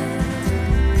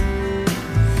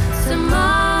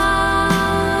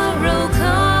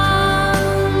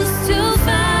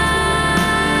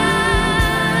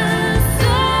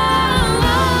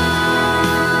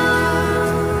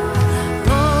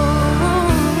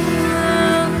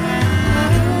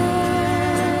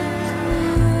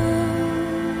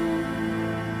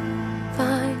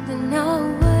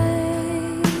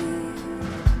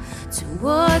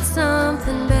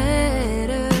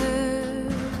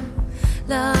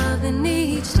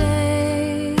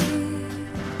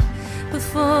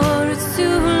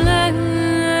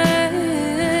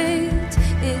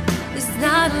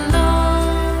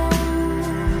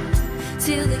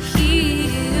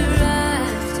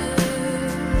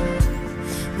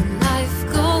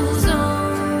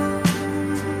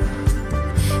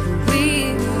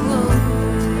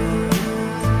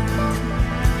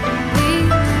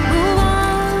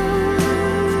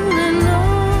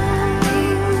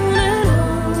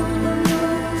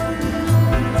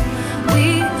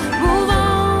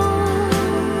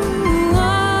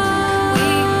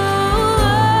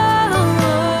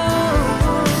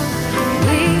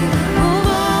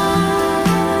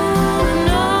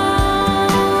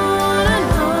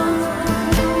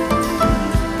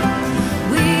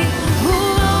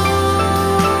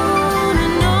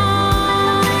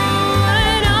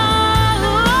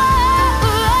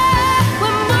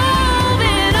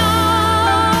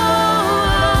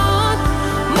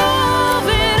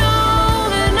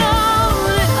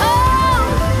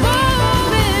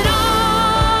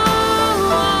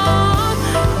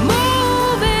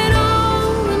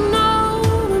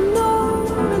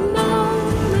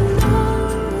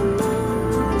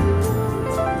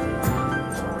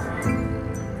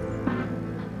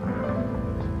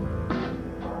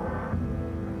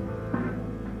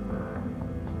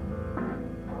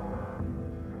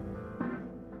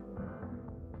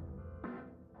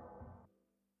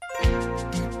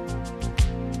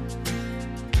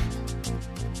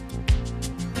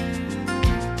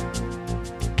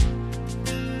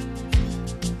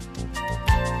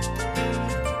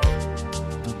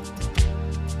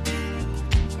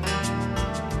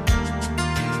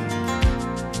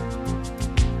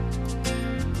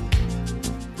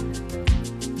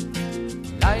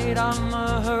 light on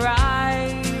the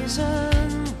horizon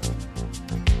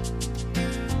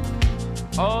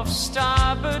of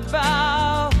starboard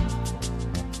bow.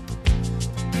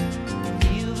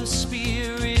 Feel the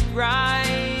spirit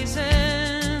rising,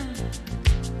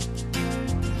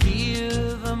 hear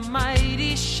the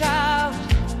mighty shout.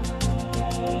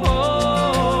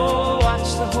 Oh,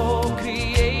 watch the whole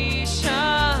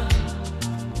creation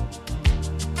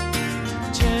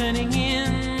turning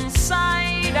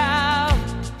inside out.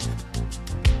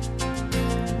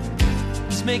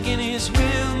 He's making his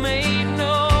will made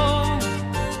known.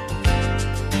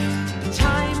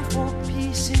 Time for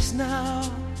peace is now.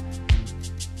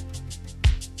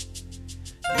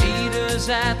 Leaders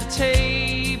at the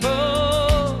table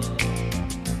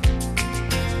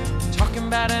talking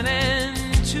about an end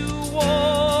to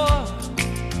war.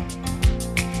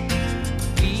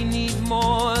 We need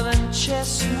more than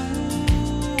chess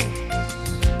moves.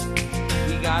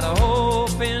 We gotta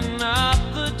open up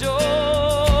the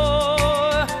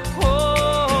door,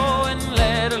 oh, and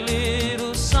let a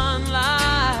little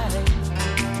sunlight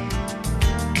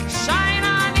shine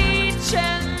on each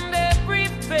and every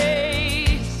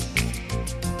face.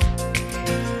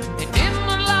 And in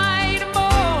the light of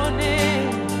morning,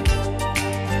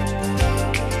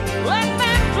 let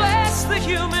that bless the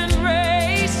human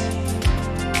race,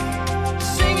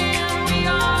 singing we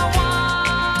are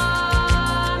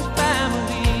one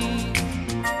family.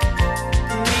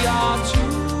 We are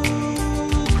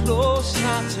too close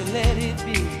not to let it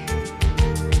be.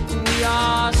 We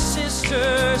are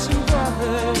sisters and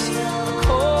brothers, a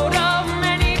coat of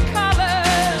many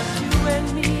colors, you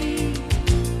and me.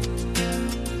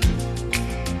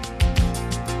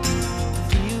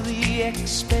 Feel the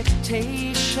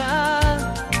expectation,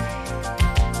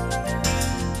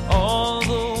 all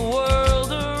the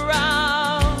world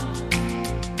around.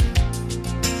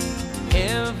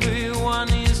 Everyone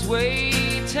is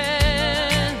waiting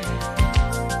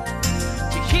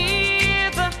to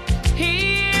hear the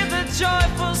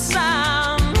joyful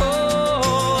sound,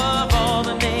 oh, of all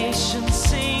the nations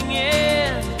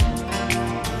singing,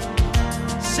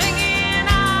 singing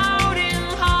out in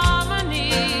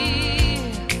harmony.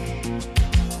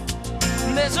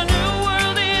 There's a new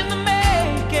world in the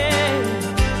making.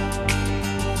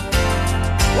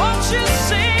 Won't you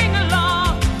sing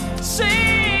along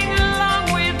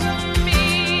with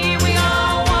me? We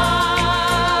are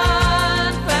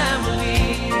one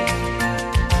family.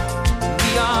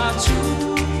 We are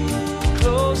too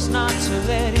close not to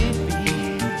let it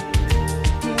be.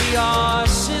 We are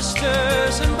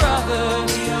sisters and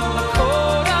brothers, a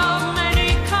coat of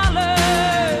many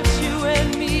colors, you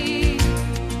and me.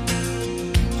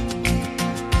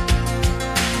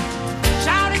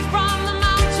 Shout it from the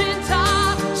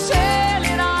mountaintop, sail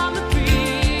it on the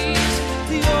breeze.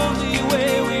 The only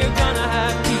way we're gonna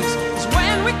have peace is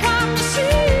when we come to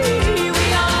see. We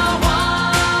are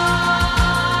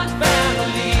one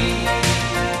family.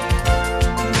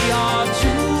 We are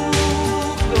too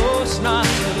close not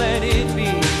to let it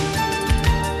be.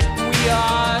 We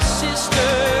are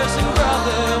sisters and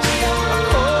brothers, a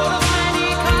coat of many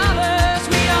colors.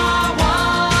 We are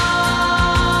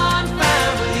one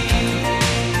family.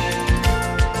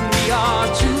 We are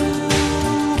too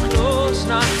close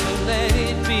not to let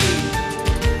it be.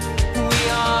 We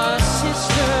are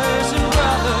sisters and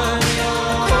brothers, a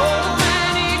coat of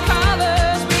many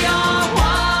colors. We are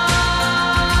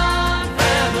one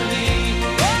family.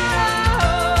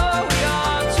 Oh, we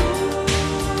are too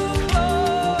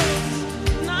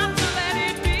close not to let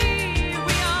it be.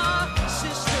 We are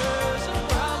sisters and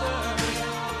brothers, a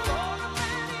coat of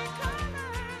many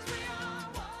colors. We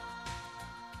are one.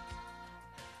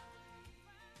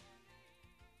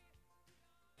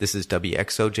 This is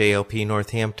WXOJLP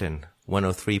Northampton,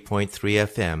 103.3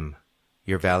 FM,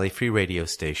 your Valley Free Radio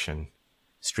station,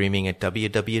 streaming at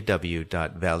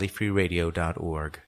www.valleyfreeradio.org.